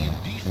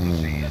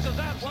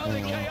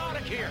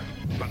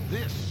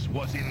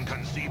 was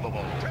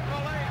inconceivable.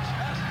 Triple H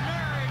has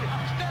married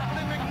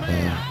Stephanie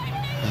McMahon.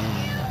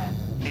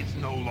 It's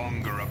no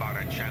longer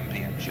about a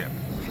championship.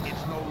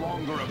 It's no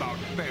longer about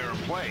fair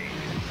play.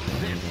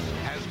 This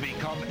has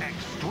become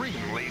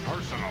extremely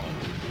personal.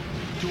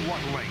 To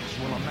what lengths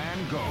will a man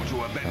go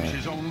to avenge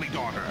his only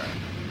daughter?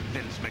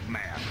 Vince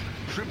McMahon,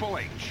 Triple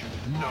H,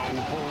 no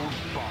holds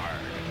barred.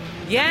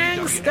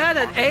 Yangstud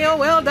at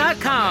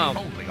AOL.com.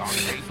 Only on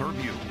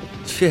pay-per-view.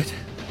 Shit.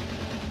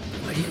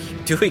 Why do you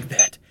keep doing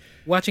that?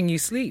 Watching you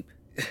sleep.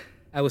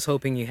 I was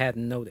hoping you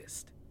hadn't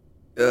noticed.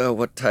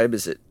 What time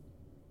is it?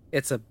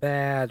 It's a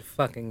bad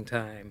fucking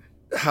time.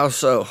 How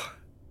so?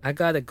 I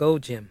gotta go,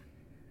 Jim.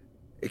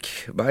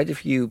 Mind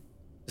if you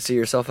see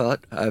yourself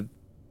out? I'm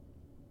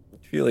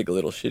feeling a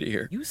little shitty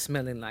here. You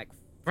smelling like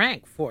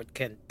Frankfort,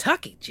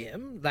 Kentucky,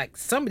 Jim. Like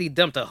somebody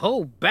dumped a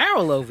whole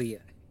barrel over you.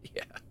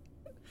 Yeah.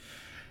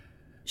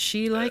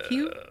 She like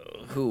you?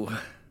 Who?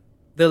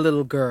 The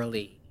little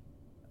girlie.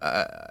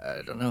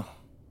 I don't know.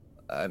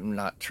 I'm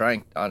not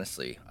trying,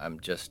 honestly.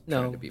 I'm just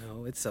trying to be...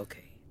 No, it's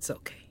okay. It's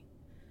okay.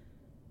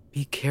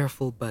 Be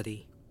careful,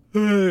 buddy.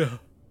 Are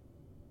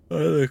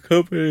the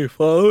company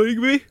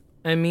following me?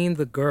 I mean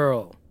the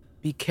girl.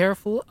 Be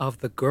careful of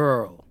the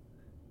girl.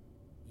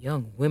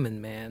 Young women,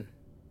 man,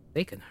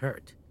 they can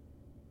hurt.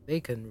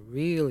 They can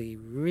really,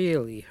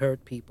 really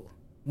hurt people.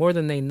 More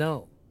than they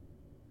know.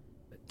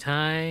 But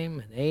time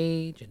and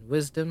age and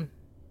wisdom,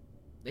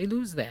 they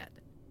lose that.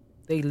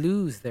 They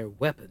lose their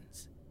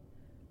weapons.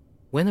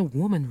 When a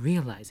woman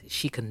realizes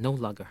she can no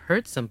longer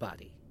hurt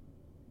somebody,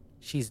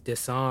 she's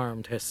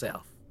disarmed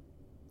herself.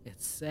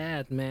 It's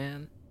sad,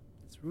 man.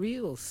 It's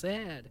real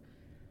sad.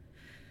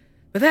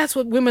 But that's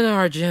what women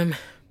are, Jim.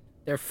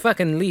 They're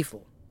fucking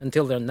lethal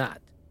until they're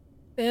not.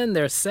 Then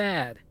they're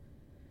sad.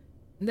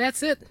 And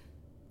that's it.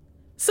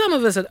 Some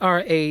of us at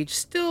our age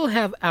still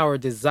have our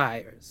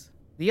desires.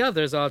 The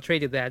others all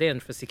traded that in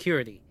for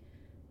security.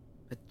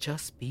 But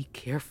just be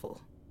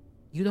careful.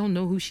 You don't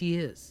know who she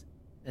is,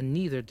 and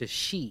neither does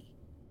she.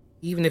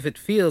 Even if it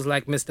feels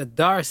like Mr.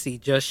 Darcy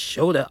just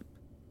showed up.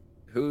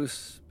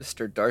 Who's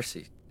Mr.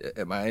 Darcy?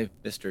 Am I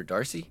Mr.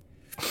 Darcy?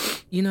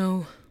 You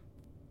know,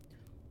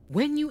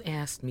 when you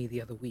asked me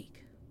the other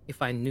week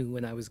if I knew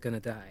when I was gonna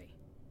die...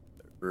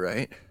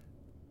 Right.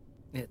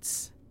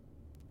 It's...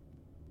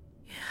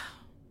 Yeah.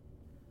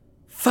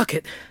 Fuck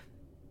it.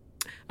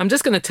 I'm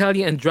just gonna tell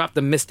you and drop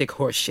the mystic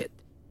horse shit.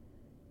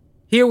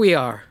 Here we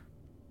are.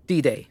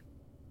 D-Day.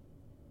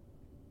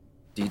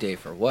 D-Day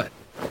for what?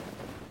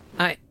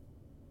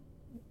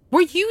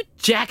 Were you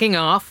jacking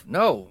off?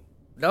 No,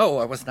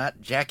 I was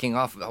not jacking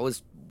off. I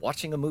was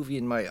watching a movie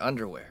in my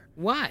underwear.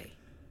 Why?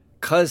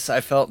 'Cause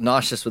I felt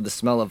nauseous with the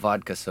smell of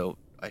vodka, so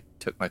I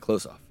took my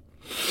clothes off.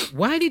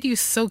 Why did you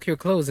soak your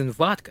clothes in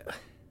vodka?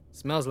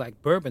 Smells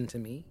like bourbon to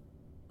me.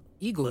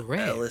 Eagle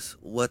Red. Alice,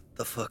 what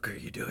the fuck are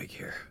you doing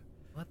here?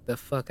 What the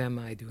fuck am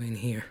I doing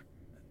here?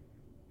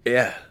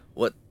 Yeah,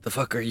 what the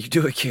fuck are you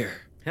doing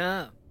here?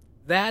 Huh.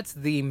 That's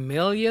the $1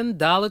 million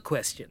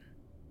question.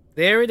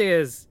 There it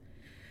is.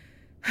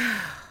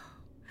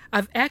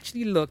 I've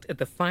actually looked at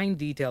the fine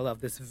detail of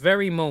this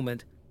very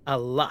moment a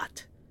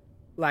lot.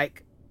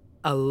 Like,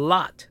 a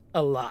lot.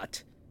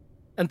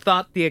 And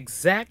thought the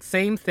exact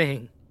same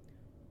thing.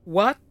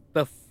 What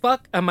the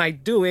fuck am I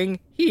doing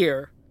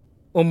here?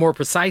 Or more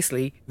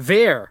precisely,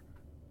 there.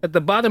 At the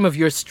bottom of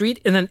your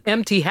street in an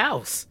empty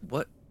house.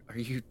 What are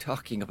you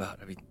talking about?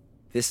 I mean,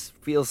 this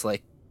feels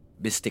like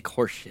mystic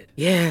horseshit.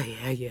 Yeah.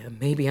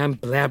 Maybe I'm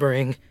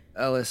blabbering.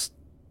 Alice,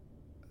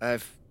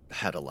 I've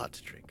had a lot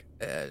to drink.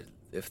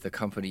 If the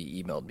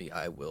company emailed me,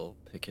 I will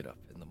pick it up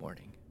in the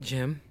morning.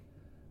 Jim?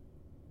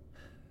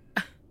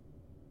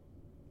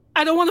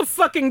 I don't want to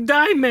fucking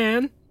die,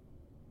 man.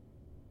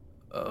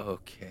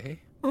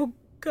 Okay. Oh,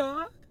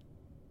 God.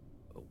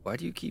 Why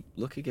do you keep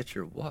looking at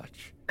your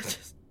watch?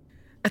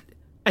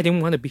 I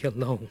didn't want to be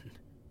alone.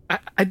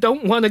 I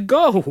don't want to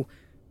go.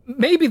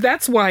 Maybe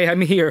that's why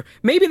I'm here.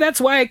 Maybe that's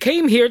why I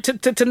came here,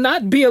 to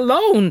not be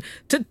alone.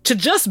 To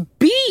just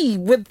be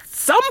with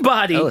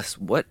somebody. Alice,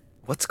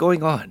 what's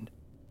going on?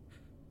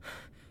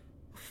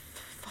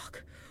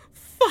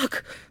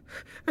 Fuck.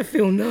 I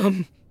feel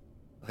numb.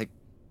 Like,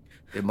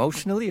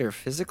 emotionally or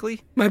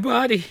physically? My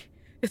body.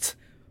 It's...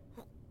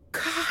 Oh,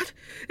 God.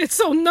 It's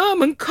so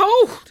numb and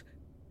cold.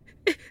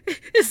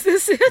 Is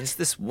this it? Is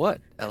this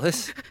what,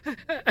 Alice?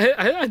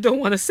 I don't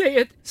want to say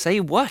it. Say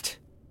what?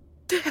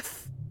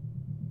 Death.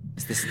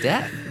 Is this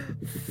death?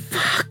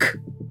 Fuck.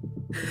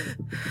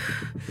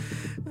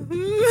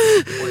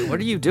 Wait, what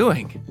are you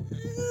doing?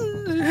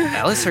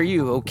 Alice, are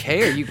you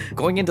okay? Are you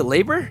going into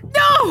labor?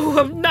 No,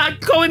 I'm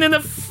not going into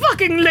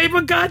fucking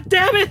labor,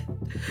 goddammit!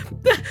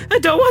 I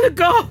don't want to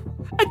go!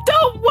 I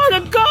don't want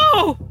to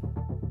go!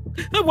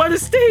 I want to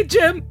stay,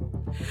 Jim!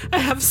 I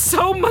have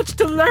so much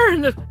to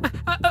learn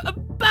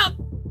about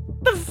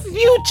the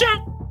future!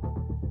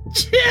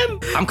 Jim!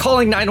 I'm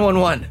calling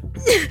 911.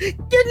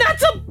 You're not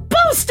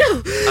supposed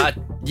to!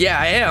 Yeah,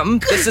 I am.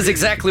 This is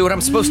exactly what I'm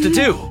supposed to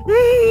do.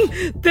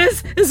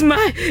 This is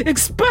my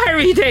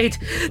expiry date.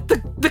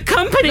 The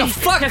company. No,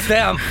 fuck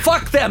them.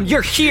 Fuck them.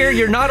 You're here.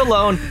 You're not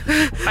alone.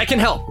 I can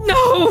help.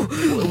 No.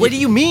 What do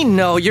you mean,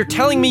 no? You're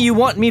telling me you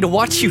want me to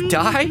watch you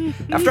die?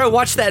 After I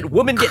watched that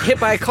woman get hit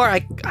by a car,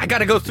 I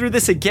gotta go through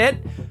this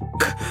again?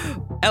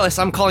 Ellis,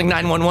 I'm calling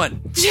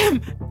 911.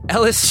 Jim!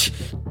 Ellis,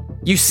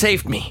 you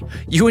saved me.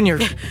 You and your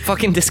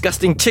fucking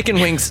disgusting chicken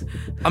wings.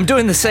 I'm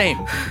doing the same.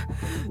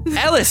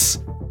 Ellis!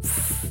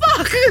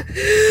 Fuck! Do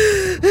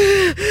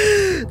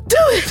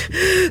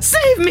it!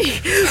 Save me!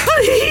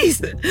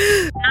 Please!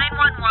 911,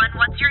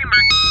 what's your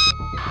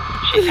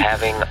emergency? She's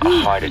having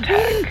a heart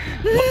attack.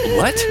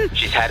 What?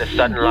 She's had a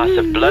sudden loss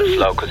of blood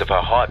flow because of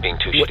her heart being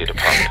too shitty to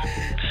pump.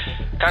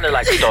 Kind of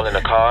like stalling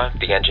a car,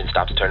 the engine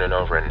stops turning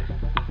over and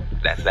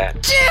that's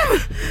that.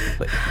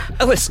 Jim!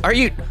 Ellis, are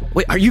you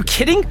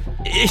kidding?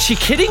 Is she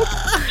kidding?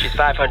 She's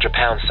 500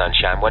 pounds,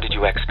 Sunshine. What did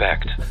you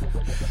expect?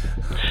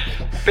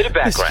 Bit of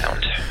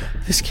background.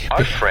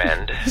 Our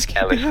friend,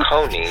 Ellis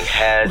Coney,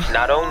 has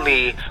not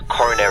only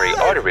coronary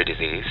artery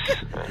disease,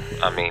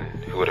 I mean,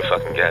 who would have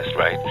fucking guessed,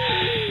 right?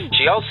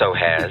 She also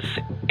has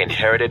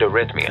inherited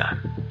arrhythmia,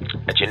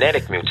 a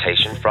genetic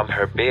mutation from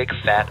her big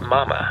fat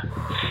mama.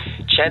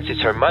 Chances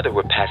her mother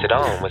would pass it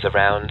on was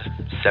around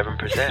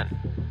 7%.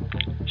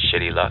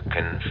 Shitty luck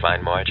and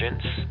fine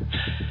margins.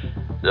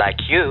 Like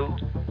you,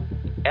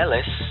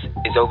 Ellis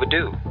is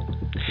overdue.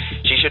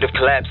 She should have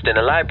collapsed in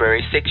a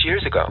library 6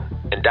 years ago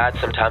and died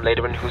sometime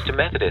later in Houston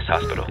Methodist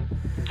Hospital.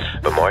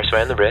 But Morris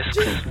ran the risks.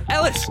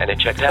 Ellis! And it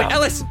checked out.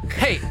 Ellis!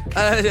 Hey,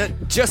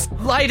 just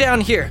lie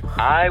down here.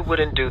 I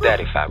wouldn't do that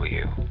if I were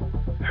you.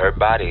 Her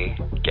body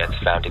gets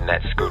found in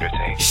that scooter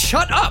thing.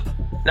 Shut up!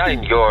 Not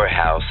in your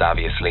house,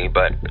 obviously,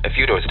 but a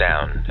few doors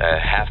down.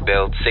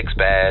 Half-built,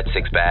 6-bed,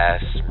 6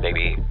 baths,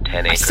 maybe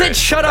 10 acres. I said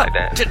shut up!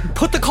 Like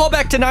Put the call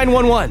back to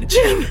 911.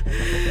 Jim!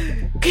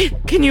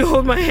 Can you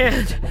hold my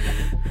hand?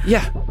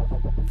 Yeah.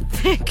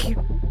 Thank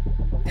you.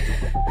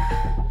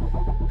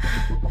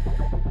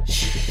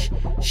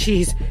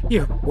 She's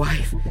your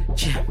wife,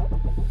 Jim.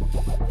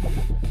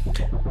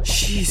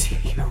 She's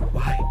your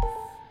wife.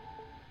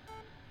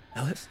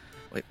 Ellis?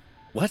 Wait,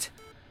 what?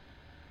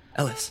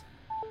 Ellis?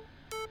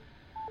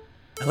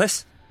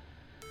 Ellis?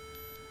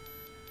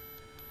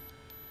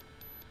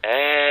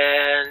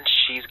 And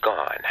she's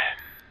gone.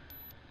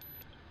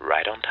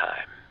 Right on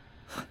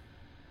time.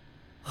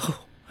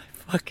 Oh, my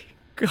fucking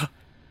God.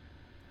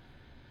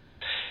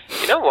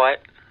 You know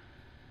what?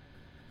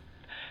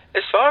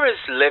 As far as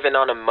living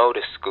on a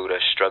motor scooter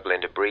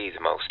struggling to breathe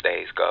most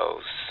days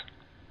goes,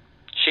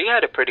 she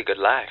had a pretty good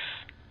life.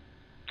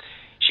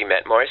 She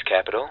met Morris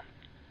Capital.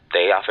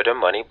 They offered her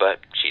money, but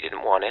she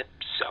didn't want it,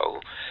 so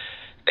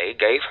they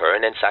gave her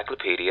an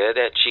encyclopedia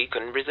that she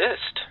couldn't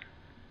resist.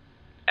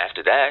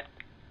 After that,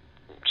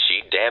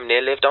 she damn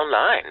near lived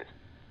online.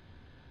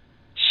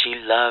 She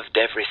loved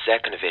every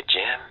second of it,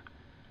 Jim.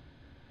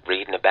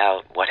 Reading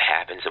about what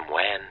happens and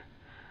when.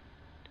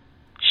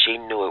 She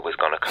knew it was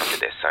going to come to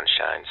this,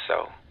 Sunshine,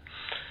 so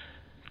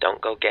don't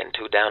go getting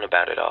too down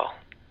about it all.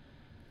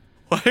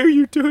 Why are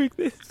you doing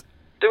this?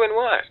 Doing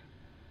what?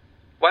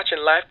 Watching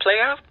life play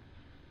out?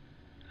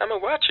 I'm a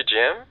watcher,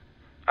 Jim.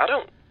 I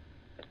don't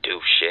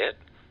do shit,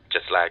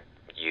 just like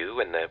you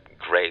and the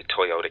gray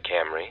Toyota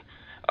Camry.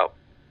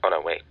 Oh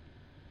no, wait.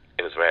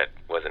 It was red,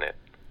 wasn't it?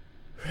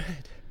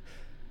 Red?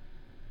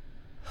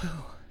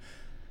 Oh.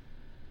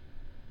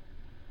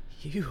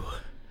 You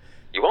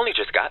only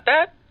just got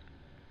that?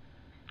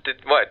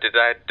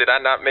 Did I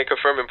not make a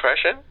firm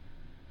impression?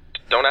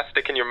 Don't I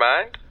stick in your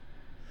mind?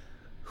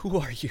 Who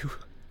are you?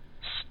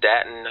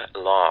 Staten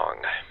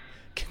Long.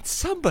 Can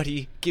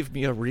somebody give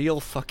me a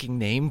real fucking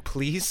name,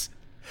 please?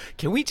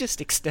 Can we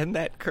just extend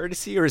that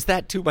courtesy, or is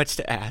that too much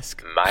to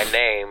ask? My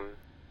name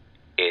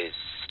is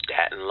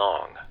Staten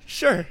Long.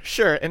 Sure,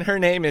 and her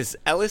name is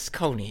Ellis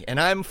Coney, and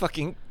I'm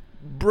fucking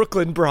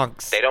Brooklyn,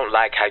 Bronx. They don't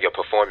like how you're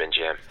performing,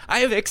 Jim. I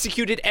have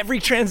executed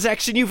every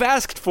transaction you've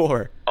asked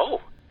for.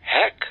 Oh,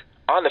 heck.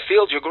 On the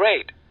field, you're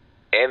great.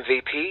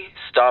 MVP,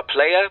 star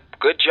player,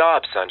 good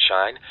job,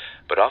 Sunshine.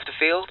 But off the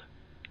field,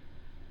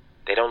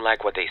 they don't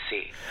like what they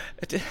see.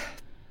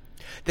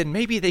 Then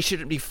maybe they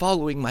shouldn't be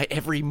following my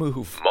every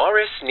move.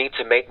 Morris needs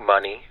to make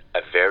money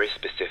a very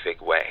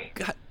specific way.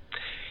 God.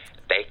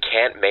 They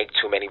can't make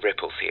too many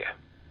ripples here.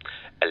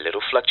 A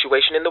little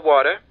fluctuation in the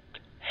water,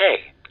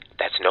 hey,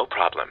 that's no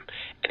problem.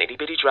 An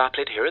itty-bitty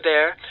droplet here or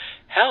there,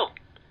 hell,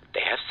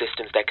 they have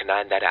systems that can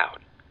iron that out.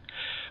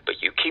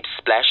 But you keep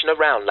splashing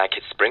around like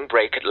it's spring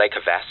break at Lake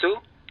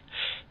Havasu,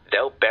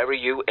 they'll bury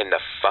you in the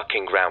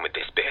fucking ground with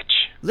this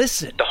bitch.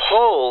 Listen. The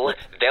hole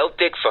they'll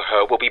dig for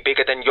her will be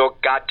bigger than your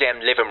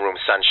goddamn living room,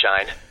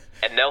 Sunshine.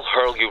 And they'll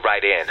hurl you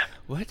right in.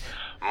 What?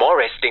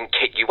 Morris didn't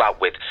kit you out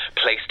with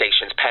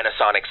PlayStations,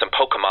 Panasonics, and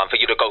Pokemon for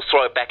you to go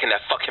throw it back in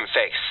their fucking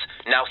face.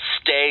 Now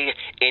stay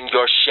in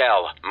your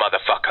shell,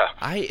 motherfucker.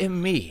 I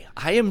am me.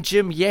 I am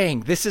Jim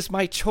Yang. This is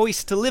my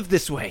choice to live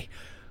this way.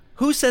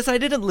 Who says I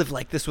didn't live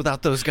like this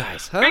without those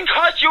guys, huh?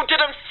 Because you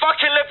didn't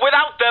fucking live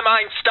without them,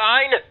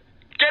 Einstein!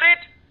 Get it?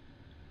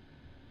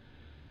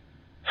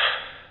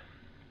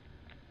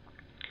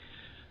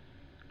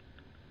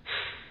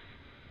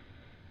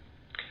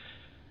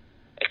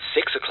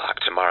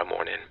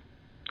 morning,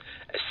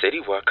 a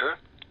city worker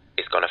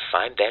is going to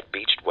find that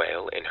beached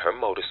whale in her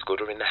motor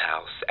scooter in the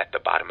house at the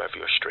bottom of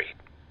your street.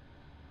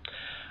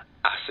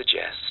 I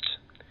suggest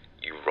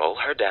you roll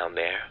her down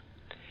there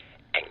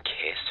and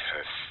kiss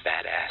her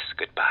fat ass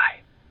goodbye.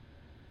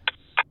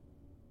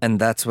 And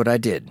that's what I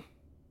did.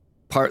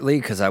 Partly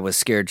because I was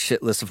scared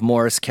shitless of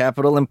Morris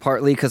Capital, and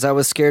partly because I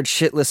was scared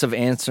shitless of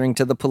answering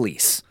to the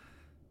police.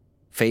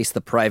 Face the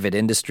private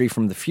industry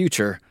from the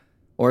future,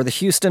 or the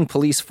Houston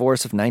police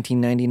force of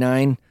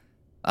 1999,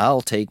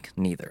 I'll take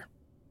neither.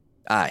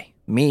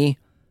 Me,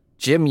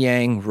 Jim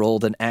Yang,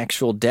 rolled an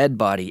actual dead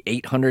body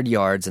 800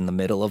 yards in the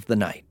middle of the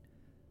night.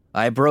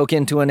 I broke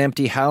into an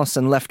empty house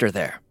and left her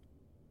there.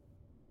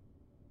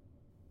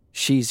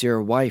 She's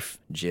your wife,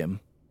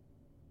 Jim.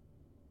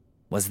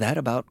 Was that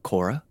about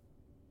Cora?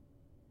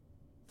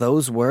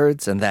 Those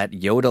words and that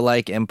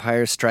Yoda-like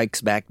Empire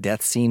Strikes Back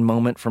death scene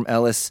moment from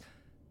Ellis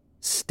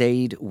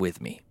stayed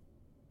with me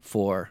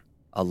for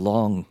a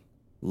long,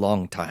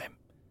 long time.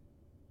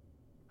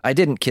 I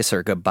didn't kiss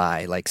her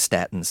goodbye like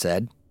Statton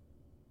said.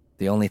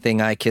 The only thing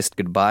I kissed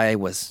goodbye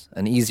was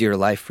an easier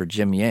life for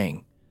Jim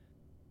Yang.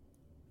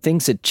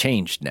 Things had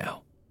changed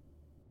now.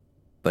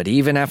 But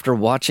even after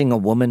watching a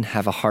woman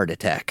have a heart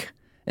attack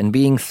and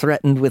being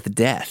threatened with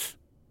death,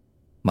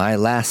 my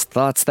last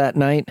thoughts that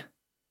night,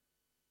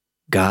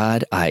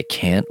 God, I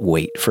can't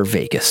wait for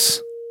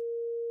Vegas.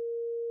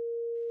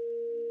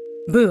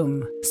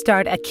 Boom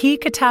starred Aki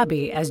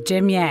Katabi as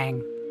Jim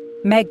Yang,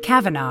 Meg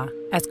Kavanaugh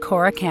as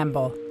Cora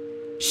Campbell,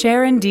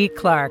 Sharon D.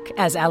 Clark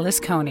as Alice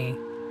Coney,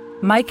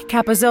 Mike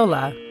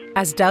Capozzola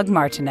as Doug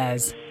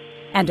Martinez,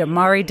 and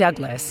Omari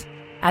Douglas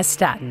as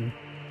Statton.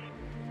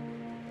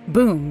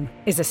 Boom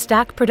is a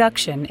Stack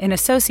production in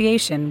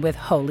association with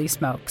Holy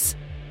Smokes.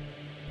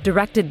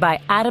 Directed by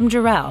Adam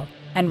Jarrell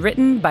and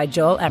written by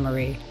Joel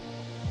Emery.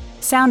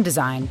 Sound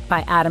design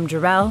by Adam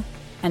Jarrell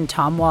and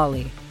Tom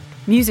Wally.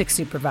 Music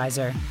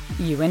supervisor,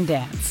 Ewan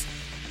Dance.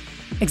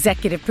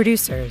 Executive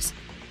producers,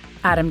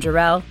 Adam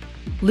Jarrell,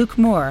 Luke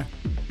Moore,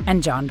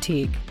 and John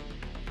Teague.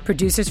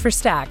 Producers for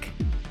Stack,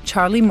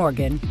 Charlie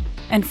Morgan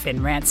and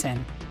Finn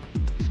Ranson.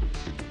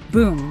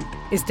 Boom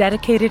is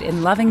dedicated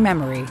in loving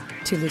memory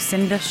to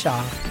Lucinda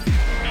Shaw.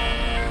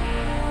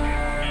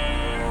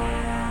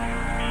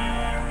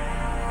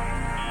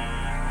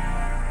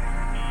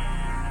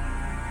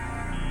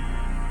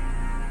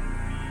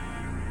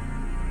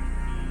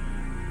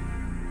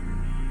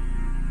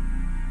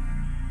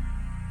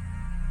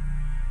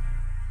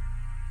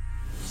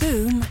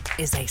 Boom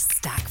is a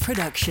Stack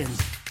production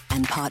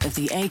and part of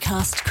the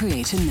Acast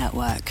Creator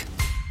Network.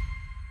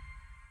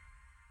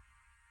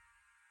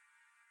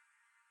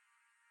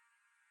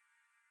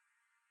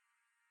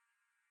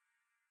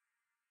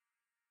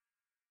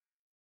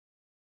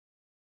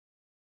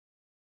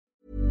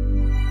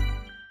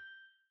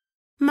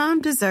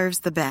 Mom deserves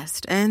the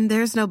best, and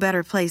there's no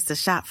better place to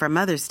shop for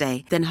Mother's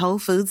Day than Whole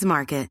Foods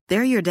Market.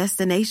 They're your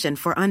destination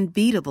for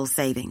unbeatable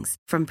savings,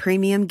 from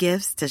premium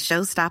gifts to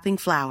show-stopping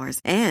flowers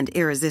and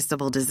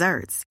irresistible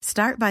desserts.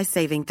 Start by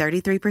saving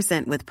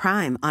 33% with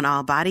Prime on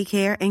all body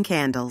care and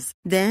candles.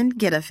 Then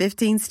get a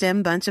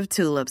 15-stem bunch of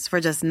tulips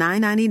for just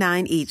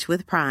 $9.99 each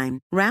with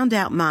Prime. Round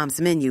out Mom's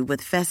menu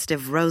with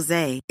festive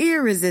rosé,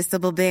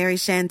 irresistible berry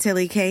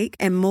chantilly cake,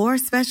 and more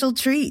special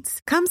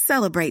treats. Come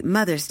celebrate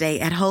Mother's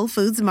Day at Whole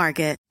Foods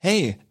Market.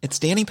 Hey, it's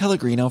Danny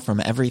Pellegrino from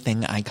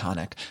Everything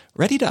Iconic.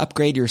 Ready to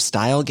upgrade your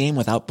style game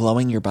without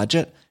blowing your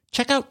budget?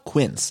 Check out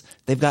Quince.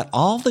 They've got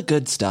all the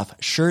good stuff,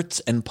 shirts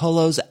and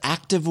polos,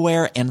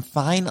 activewear, and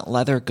fine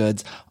leather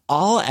goods,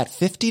 all at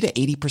 50 to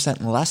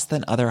 80% less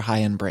than other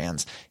high-end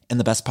brands. And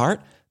the best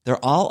part?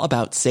 They're all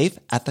about safe,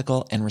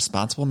 ethical, and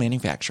responsible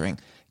manufacturing.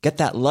 Get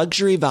that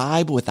luxury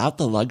vibe without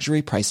the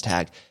luxury price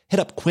tag. Hit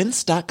up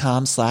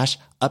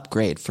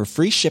quince.com/upgrade for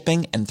free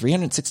shipping and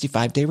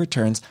 365-day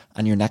returns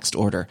on your next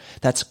order.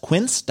 That's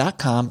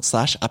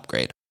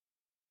quince.com/upgrade.